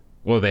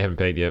 Well, they haven't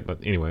paid yet, but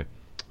anyway.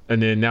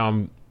 And then now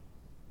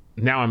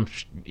I'm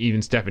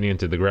even stepping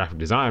into the graphic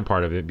design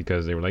part of it,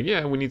 because they were like,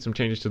 yeah, we need some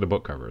changes to the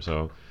book cover.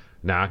 So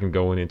now I can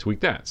go in and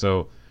tweak that.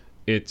 So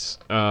it's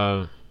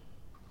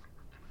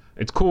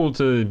cool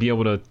to be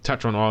able to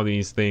touch on all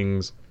these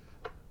things,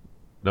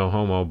 no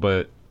homo,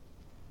 but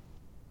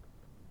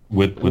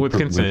with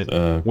consent,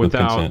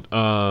 without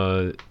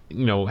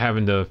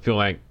having to feel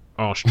like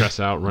all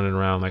stressed out, running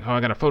around like, oh, I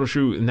got a photo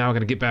shoot and now I got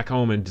to get back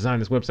home and design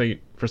this website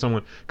for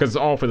someone, because it's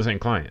all for the same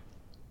client.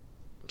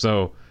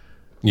 So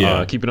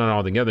keeping it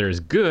all together is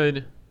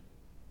good,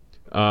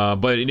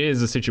 but it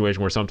is a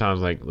situation where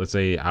sometimes, like, let's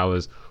say I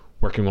was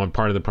working on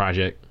part of the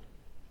project.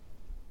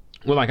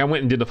 Well, I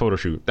went and did the photo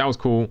shoot. That was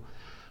cool.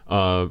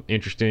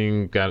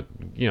 Interesting. Got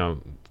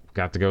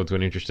to go to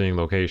an interesting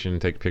location,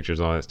 take pictures,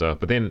 all that stuff.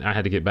 But then I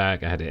had to get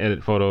back. I had to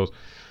edit photos,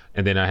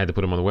 and then I had to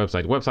put them on the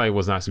website. The website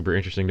was not super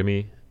interesting to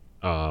me,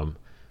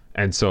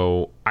 and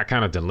so I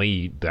kind of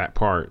delayed that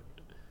part.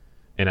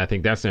 And I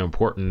think that's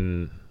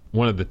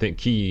one of the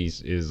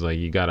keys is, like,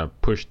 you got to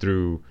push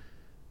through.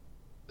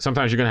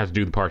 Sometimes you're gonna have to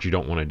do the part you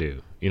don't want to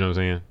do. You know what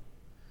I'm saying?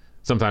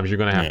 Sometimes you're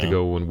gonna have to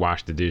go and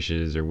wash the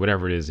dishes or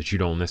whatever it is that you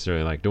don't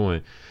necessarily like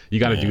doing. You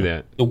got to do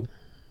that. The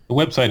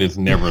website is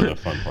never the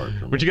fun part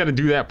for me. But you got to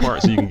do that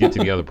part so you can get to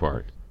the other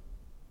part.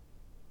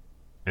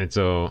 And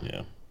so...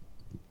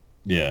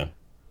 Yeah.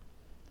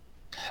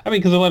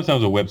 Because a lot of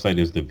times a website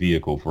is the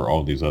vehicle for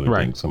all these other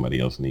things somebody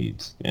else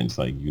needs. And it's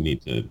like, you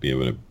need to be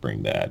able to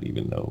bring that,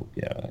 even though,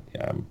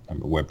 I'm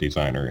a web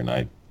designer, and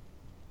I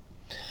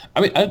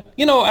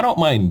don't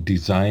mind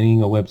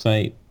designing a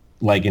website,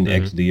 like in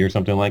XD or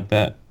something like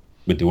that.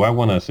 But do I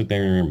want to sit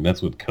there and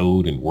mess with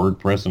code and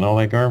WordPress and all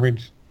that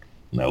garbage?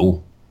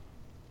 No.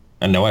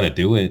 I know how to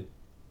do it.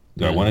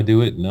 Do I want to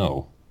do it?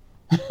 No.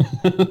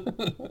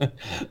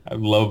 I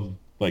love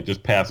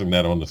just passing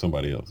that on to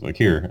somebody else. Like,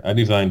 here, I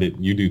designed it.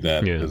 You do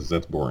that, because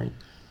that's boring.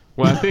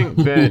 Well, I think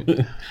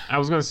that I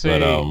was going to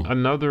say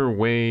another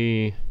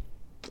way.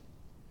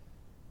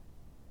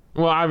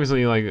 Well,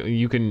 obviously,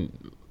 you can,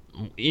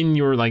 in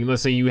your,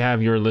 let's say you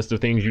have your list of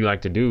things you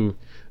like to do.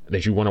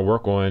 that you want to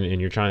work on and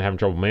you're trying to have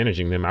trouble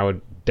managing them, I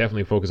would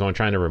definitely focus on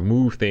trying to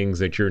remove things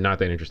that you're not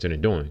that interested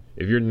in doing.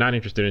 If you're not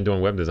interested in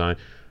doing web design,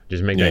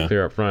 just make that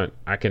clear up front.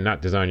 I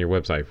cannot design your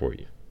website for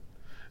you.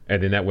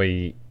 And then that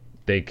way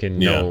they can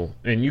know,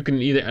 and you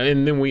can either,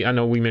 and then I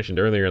know we mentioned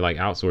earlier, like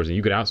outsourcing,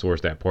 you could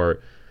outsource that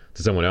part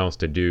to someone else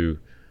to do,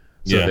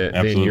 so that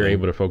absolutely. Then you're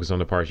able to focus on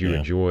the parts you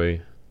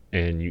enjoy,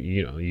 and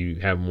you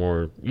have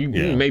more,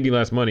 maybe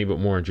less money, but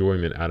more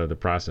enjoyment out of the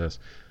process.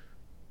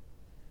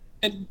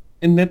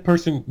 And that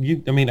person,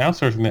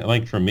 outsourcing that,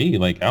 like for me,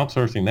 like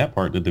outsourcing that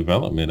part, the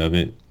development of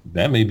it,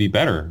 that may be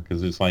better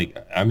because it's like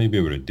I may be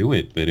able to do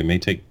it, but it may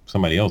take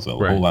somebody else a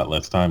whole lot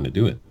less time to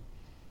do it.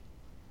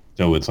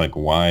 So it's like,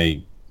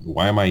 why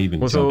am I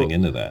even jumping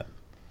into that?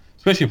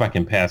 Especially if I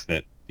can pass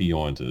that fee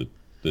on to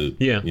the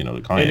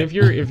the client. And if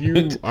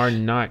you are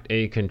not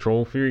a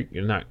control freak,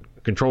 you're not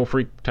a control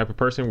freak type of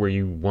person where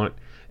you want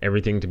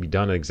everything to be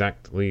done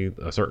exactly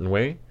a certain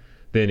way,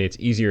 then it's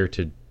easier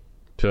to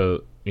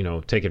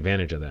take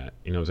advantage of that.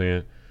 You know what I'm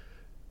saying?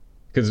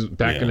 Because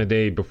back in the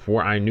day,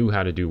 before I knew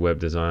how to do web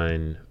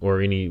design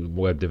or any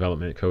web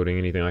development, coding,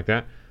 anything like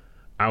that,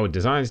 I would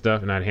design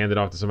stuff and I'd hand it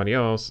off to somebody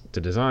else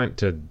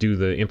to do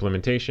the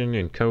implementation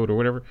and code or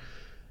whatever,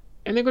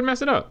 and they would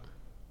mess it up.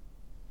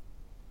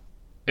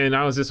 And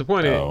I was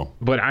disappointed,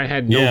 but I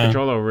had no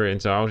control over it,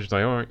 and so I was just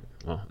like, all right,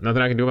 well,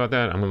 nothing I can do about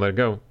that. I'm gonna let it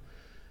go.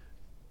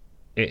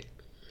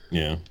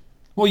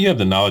 Well, you have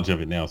the knowledge of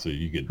it now, so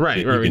you could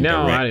right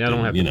now. I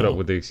don't have to put up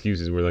with the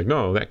excuses. We're like,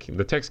 no,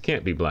 the text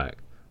can't be black.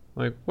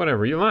 Like,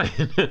 whatever, you're lying.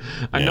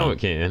 I know it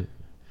can.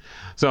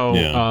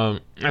 So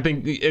I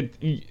think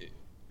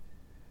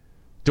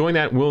doing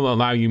that will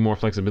allow you more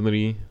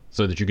flexibility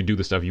so that you can do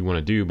the stuff you want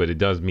to do, but it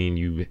does mean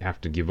you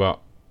have to give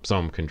up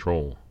some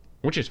control,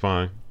 which is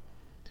fine.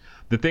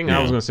 The thing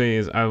I was going to say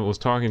is I was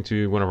talking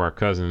to one of our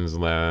cousins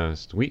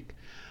last week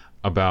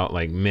about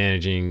like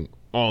managing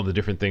all the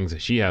different things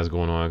that she has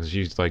going on, because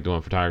she's like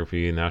doing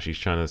photography and now she's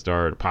trying to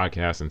start a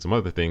podcast and some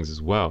other things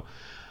as well.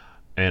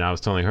 And I was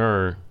telling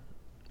her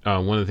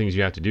one of the things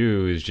you have to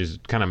do is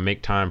just kind of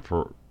make time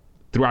for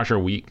throughout your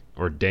week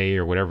or day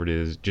or whatever it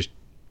is, just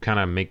kind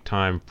of make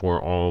time for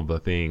all the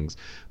things,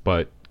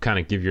 but kind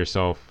of give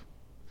yourself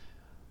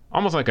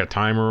almost like a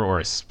timer or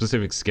a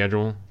specific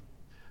schedule,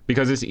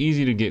 because it's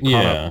easy to get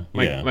caught up.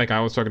 Like I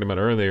was talking about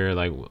earlier,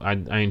 like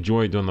I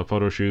enjoy doing the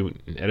photo shoot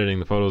and editing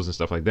the photos and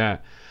stuff like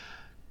that.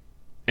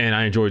 And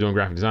I enjoy doing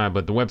graphic design,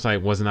 but the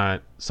website was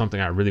not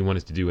something I really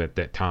wanted to do at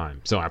that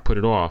time. So I put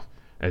it off,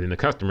 and then the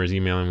customer's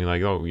emailing me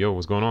like, oh, yo,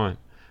 what's going on?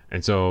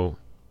 And so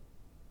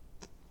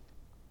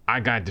I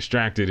got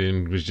distracted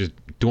and was just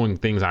doing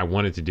things I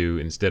wanted to do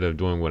instead of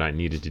doing what I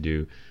needed to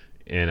do.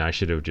 And I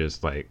should have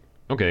just like,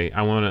 okay,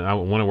 I want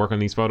to work on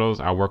these photos.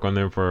 I'll work on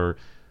them for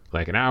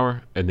like an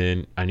hour, and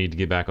then I need to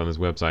get back on this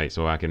website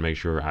so I can make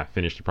sure I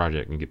finish the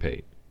project and get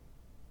paid.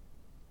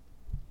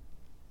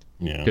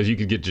 Yeah. Because you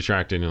could get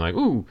distracted and like,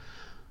 ooh,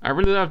 I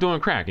really love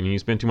doing crack, and you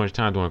spend too much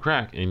time doing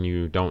crack and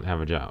you don't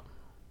have a job.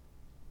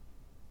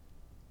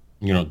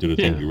 You don't do the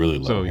thing you really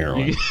love, so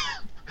heroin.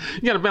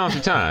 You got to balance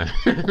your time.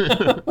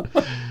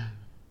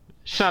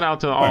 Shout out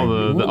to all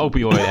the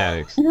opioid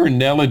addicts. Your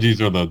analogies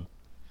are the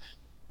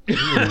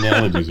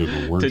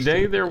worst.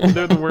 Today they're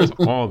the worst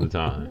all the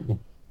time.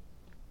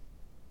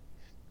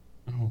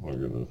 Oh my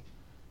goodness.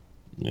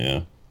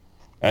 Yeah.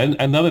 And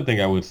another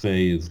thing I would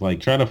say is like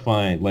try to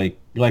find like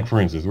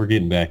for instance, we're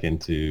getting back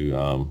into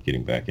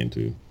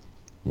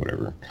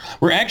whatever.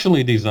 We're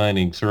actually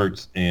designing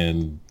shirts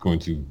and we're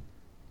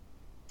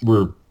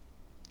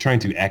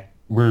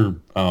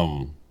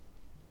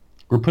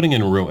putting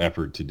in a real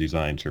effort to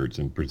design shirts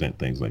and present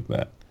things like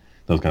that.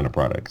 Those kind of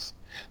products.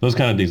 Those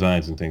kind of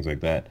designs and things like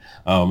that.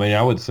 And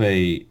I would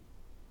say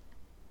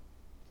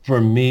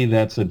for me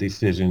that's a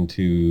decision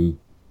to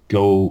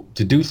go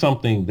to do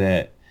something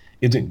that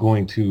isn't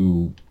going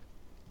to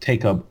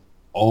take up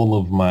all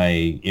of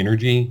my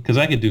energy, because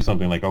I could do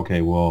something like,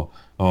 okay, well,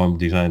 I'm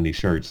designing these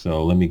shirts,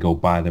 so let me go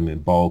buy them in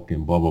bulk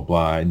and blah, blah,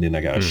 blah, and then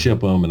I got to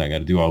ship them and I got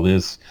to do all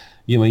this.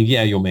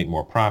 You'll make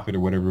more profit or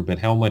whatever, but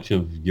how much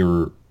of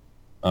your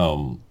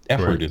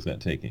effort is that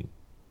taking?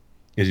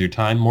 Is your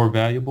time more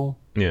valuable?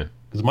 Yeah.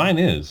 Because mine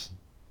is.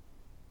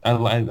 I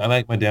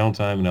like my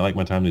downtime and I like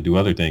my time to do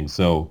other things,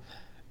 so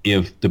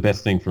if the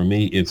best thing for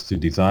me is to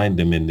design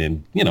them and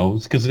then,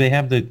 because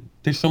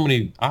there's so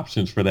many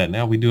options for that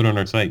now. We do it on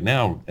our site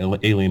now,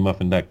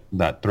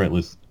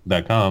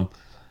 alienmuffin.threadless.com,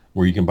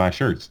 where you can buy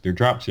shirts. They're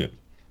drop shipped.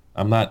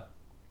 I'm not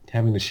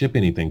having to ship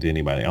anything to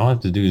anybody. All I have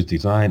to do is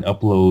design,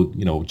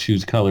 upload,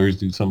 choose colors,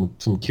 do some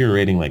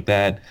curating like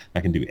that.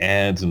 I can do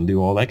ads and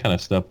do all that kind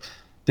of stuff.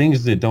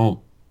 Things that don't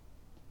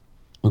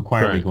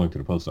require me going to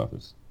the post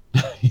office.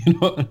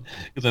 Because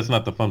that's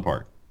not the fun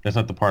part. That's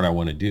not the part I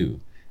want to do.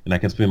 And I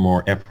can spend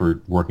more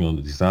effort working on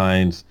the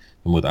designs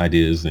and with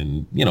ideas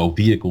and,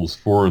 vehicles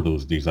for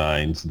those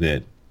designs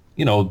that,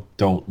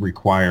 don't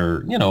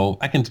require,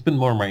 I can spend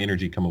more of my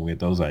energy coming with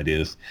those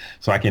ideas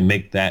so I can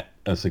make that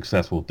a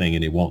successful thing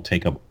and it won't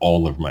take up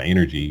all of my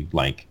energy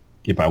like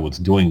if I was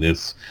doing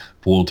this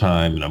full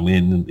time and I'm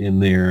in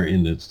there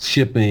in the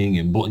shipping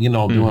and doing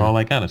all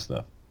that kind of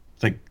stuff.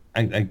 It's like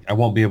I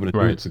won't be able to do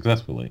Right. it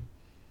successfully.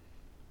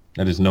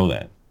 I just know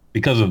that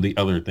because of the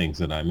other things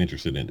that I'm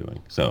interested in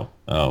doing. So,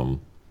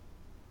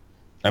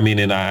 I mean,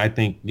 and I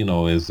think,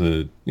 as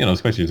a,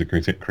 especially as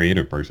a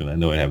creative person, I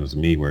know it happens to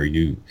me where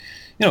you're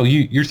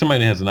somebody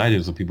that has an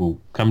idea. So people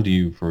come to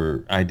you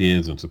for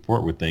ideas and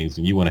support with things,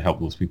 and you want to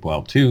help those people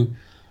out too.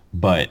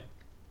 But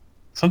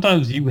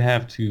sometimes you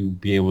have to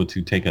be able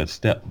to take a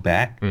step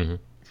back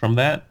from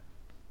that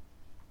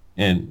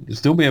and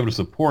still be able to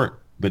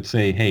support, but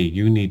say, hey,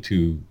 you need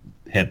to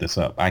head this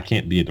up. I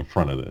can't be at the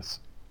front of this.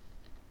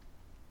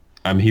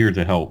 I'm here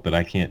to help, but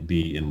I can't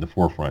be in the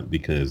forefront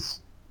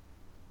because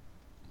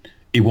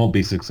it won't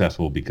be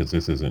successful because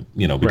this isn't,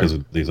 because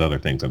of these other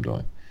things I'm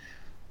doing.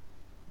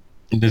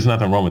 And there's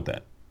nothing wrong with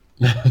that.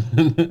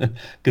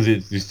 Because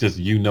it's just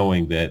you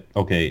knowing that,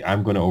 okay,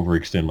 I'm going to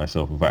overextend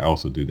myself if I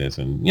also do this.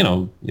 And,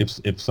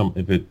 if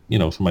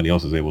somebody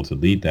else is able to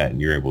lead that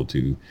and you're able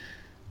to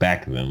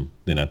back them,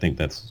 then I think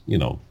that's,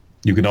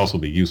 you can also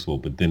be useful,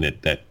 but then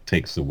that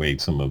takes away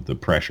some of the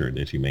pressure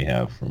that you may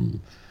have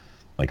from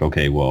like,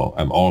 okay, well,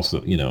 I'm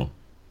also,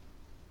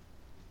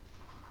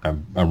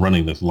 I'm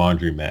running this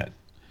laundromat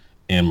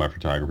and my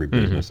photography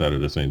business out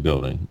of the same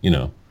building,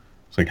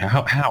 It's like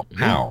how?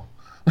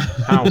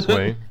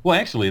 Houseway. Well,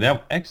 actually,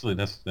 that'd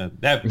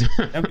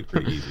be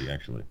pretty easy,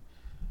 actually.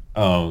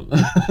 Um,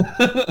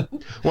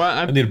 Well,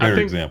 I need a I better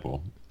think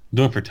example.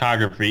 Doing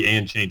photography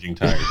and changing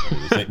tires out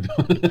of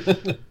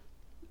the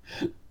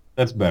same.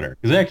 That's better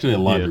because actually a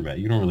laundromat,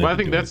 you don't really. Well, have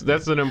I to think do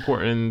that's an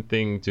important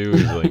thing too.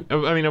 Is like,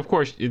 I mean, of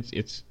course,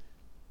 it's.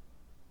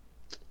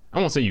 I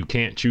won't say you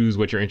can't choose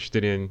what you're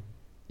interested in.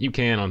 You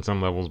can on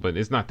some levels, but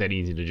it's not that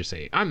easy to just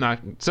say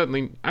I'm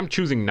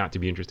choosing not to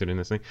be interested in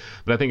this thing.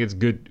 But I think it's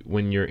good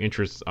when your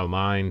interests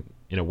align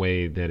in a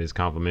way that is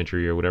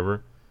complementary or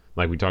whatever.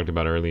 Like we talked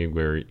about earlier,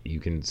 where you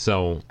can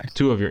sell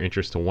two of your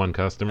interests to one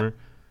customer.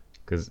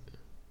 Because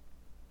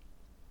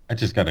I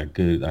just got a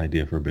good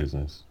idea for a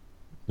business.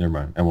 Never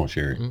mind, I won't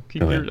share it.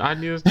 keep Go your ahead.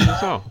 ideas to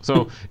yourself.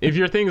 So if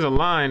your things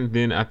align,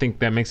 then I think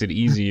that makes it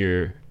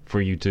easier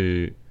for you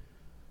to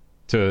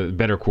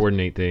better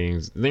coordinate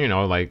things.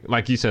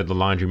 Like you said, the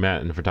laundromat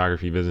and the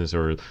photography business,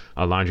 or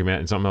a laundromat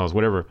and something else,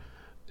 whatever.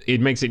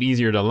 It makes it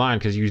easier to align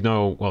because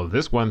well,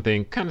 this one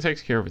thing kind of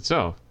takes care of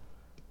itself,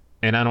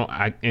 and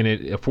and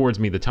it affords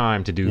me the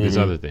time to do this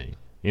other thing.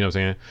 You know what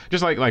I'm saying?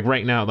 Just like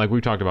right now, like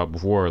we talked about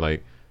before,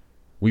 like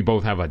we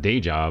both have a day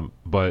job,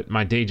 but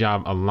my day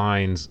job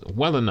aligns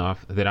well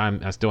enough that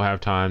I still have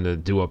time to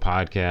do a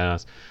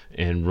podcast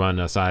and run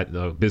a side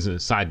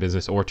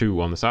business or two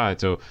on the side.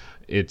 So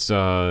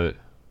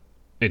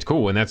it's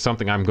cool, and that's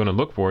something I'm going to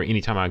look for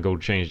anytime I go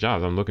change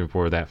jobs. I'm looking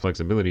for that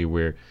flexibility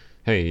where,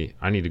 hey,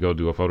 I need to go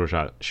do a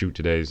Photoshop shoot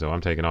today, so I'm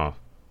taking off.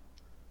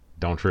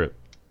 Don't trip.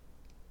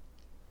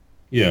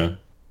 Yeah,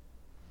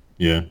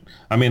 yeah.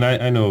 I mean,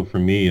 I know for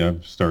me,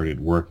 I've started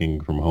working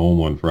from home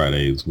on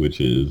Fridays, which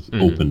has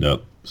opened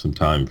up some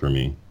time for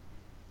me.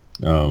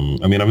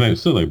 I mean, I'm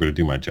still able to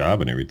do my job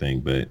and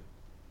everything, but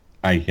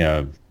I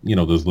have,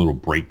 those little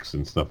breaks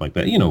and stuff like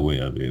that. You know, way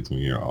it is when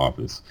you're in an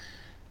office.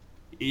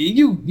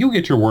 You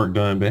get your work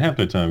done, but half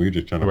the time you're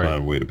just trying to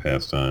find a way to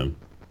pass time.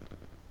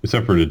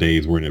 Except for the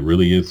days when it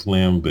really is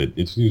slammed, but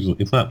it's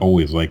not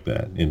always like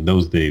that. In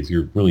those days,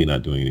 you're really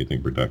not doing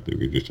anything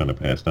productive. You're just trying to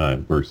pass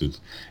time.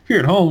 Versus if you're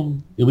at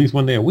home at least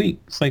one day a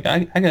week, it's like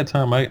I got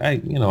time.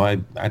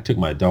 I took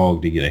my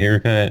dog to get a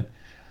haircut.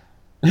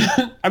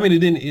 I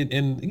mean,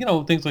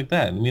 and things like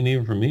that. I mean,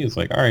 even for me, it's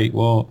like, all right,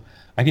 well,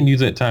 I can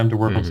use that time to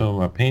work on some of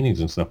my paintings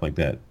and stuff like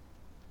that.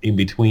 In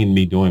between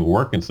me doing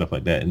work and stuff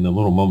like that, in the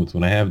little moments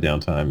when I have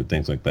downtime and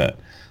things like that.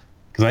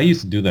 Because I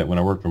used to do that when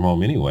I worked from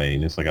home anyway,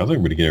 and it's like I was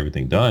able to get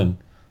everything done.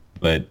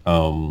 But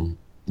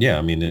yeah,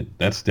 I mean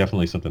that's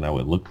definitely something I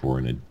would look for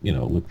in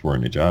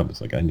a job. It's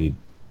like I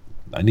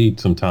need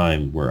some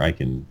time where I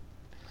can,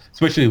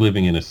 especially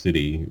living in a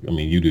city. I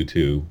mean, you do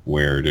too,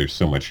 where there's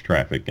so much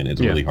traffic and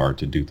it's really hard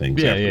to do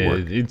things after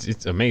work.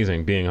 It's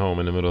amazing being home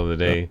in the middle of the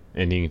day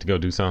and needing to go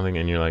do something,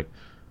 and you're like,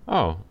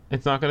 oh,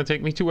 it's not going to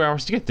take me 2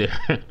 hours to get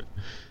there.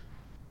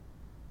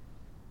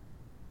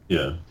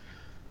 Yeah.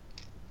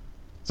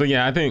 So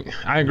yeah, I think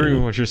I agree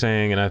with what you're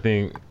saying, and I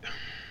think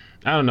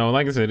I don't know.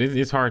 Like I said,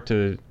 it's hard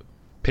to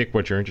pick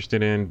what you're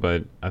interested in,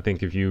 but I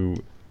think if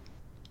you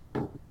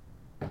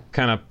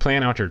kind of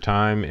plan out your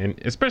time, and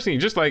especially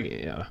just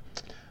like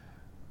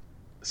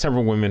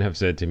several women have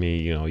said to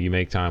me, you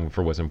make time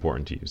for what's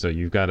important to you. So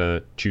you've got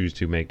to choose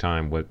to make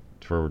time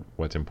for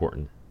what's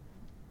important.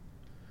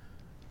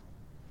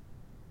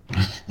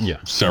 Yeah.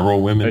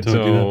 Several women And told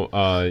you that?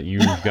 so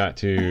you've got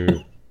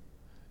to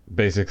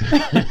basically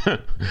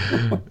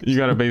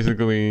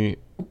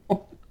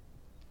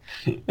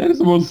That is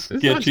the most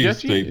it's not sketchy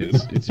sketchy.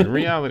 statement. It's a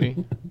reality.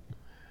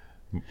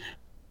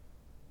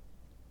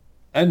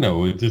 I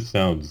know, it just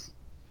sounds,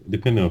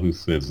 depending on who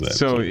says that.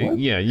 So it's like, what?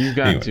 yeah, you've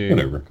got Anyway, to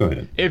whatever. Go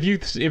ahead. if you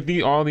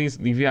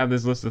have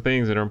this list of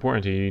things that are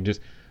important to you, you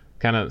just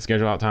kind of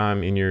schedule out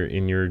time in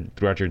your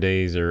throughout your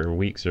days or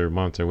weeks or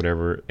months or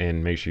whatever,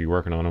 and make sure you're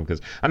working on them,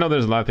 because I know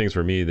there's a lot of things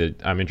for me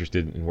that I'm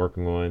interested in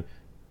working on,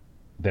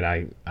 that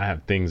I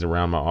have things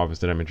around my office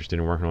that I'm interested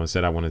in working on,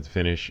 said I wanted to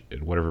finish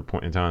at whatever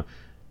point in time,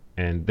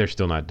 and they're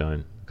still not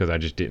done because I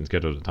just didn't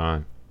schedule the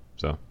time.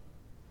 So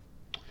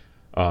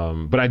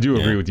but I do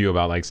agree with you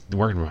about like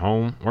working from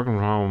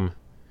home.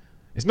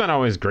 It's not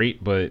always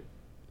great, but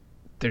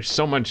there's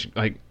so much,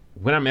 like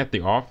when I'm at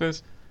the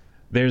office,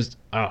 there's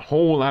a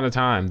whole lot of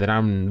time that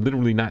I'm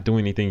literally not doing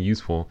anything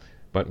useful.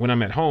 But when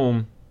I'm at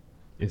home,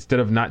 instead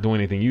of not doing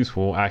anything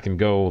useful, I can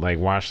go like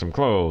wash some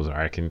clothes, or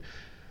I can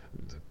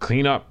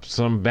clean up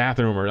some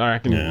bathroom, or I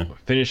can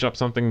finish up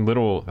something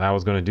little that I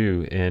was going to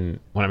do. And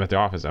when I'm at the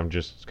office, I'm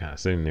just kind of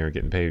sitting there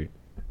getting paid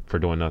for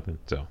doing nothing.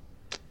 So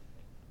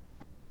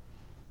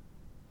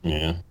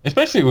yeah,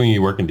 especially when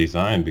you work in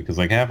design, because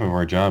like half of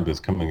our job is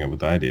coming up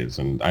with ideas,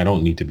 and I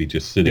don't need to be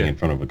just sitting in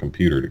front of a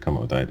computer to come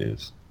up with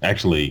ideas.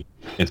 Actually,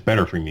 it's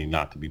better for me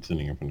not to be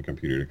sitting in front of a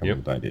computer to come up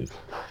with ideas.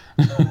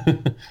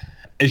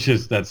 It's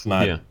just that's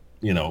not,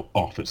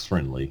 office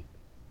friendly.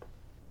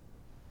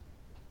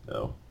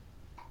 So,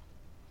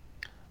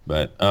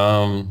 but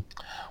I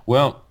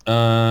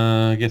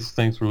guess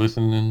thanks for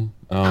listening.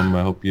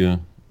 I hope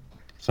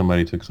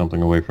somebody took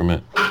something away from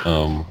it.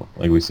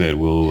 Like we said,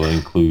 we'll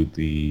include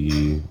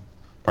the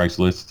price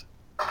list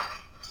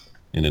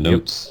in the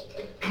notes.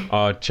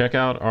 Check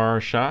out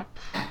our shop.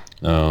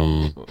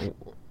 Alien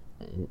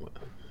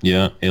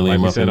like we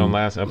Muffin, said on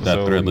last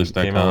episode,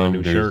 came out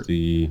with a new shirt.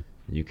 The...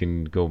 You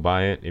can go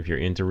buy it if you're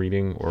into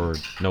reading, or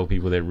know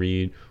people that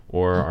read,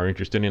 or are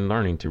interested in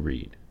learning to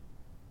read.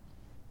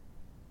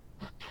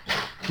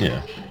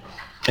 Yeah.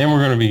 And we're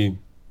going to be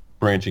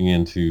branching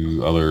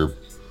into other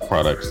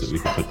products that we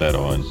can put that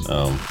on,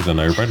 because I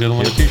know everybody doesn't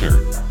want a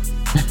t-shirt.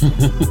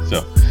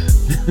 So,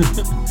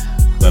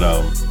 but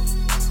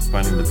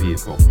finding the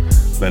vehicle.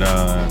 But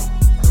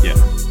yeah.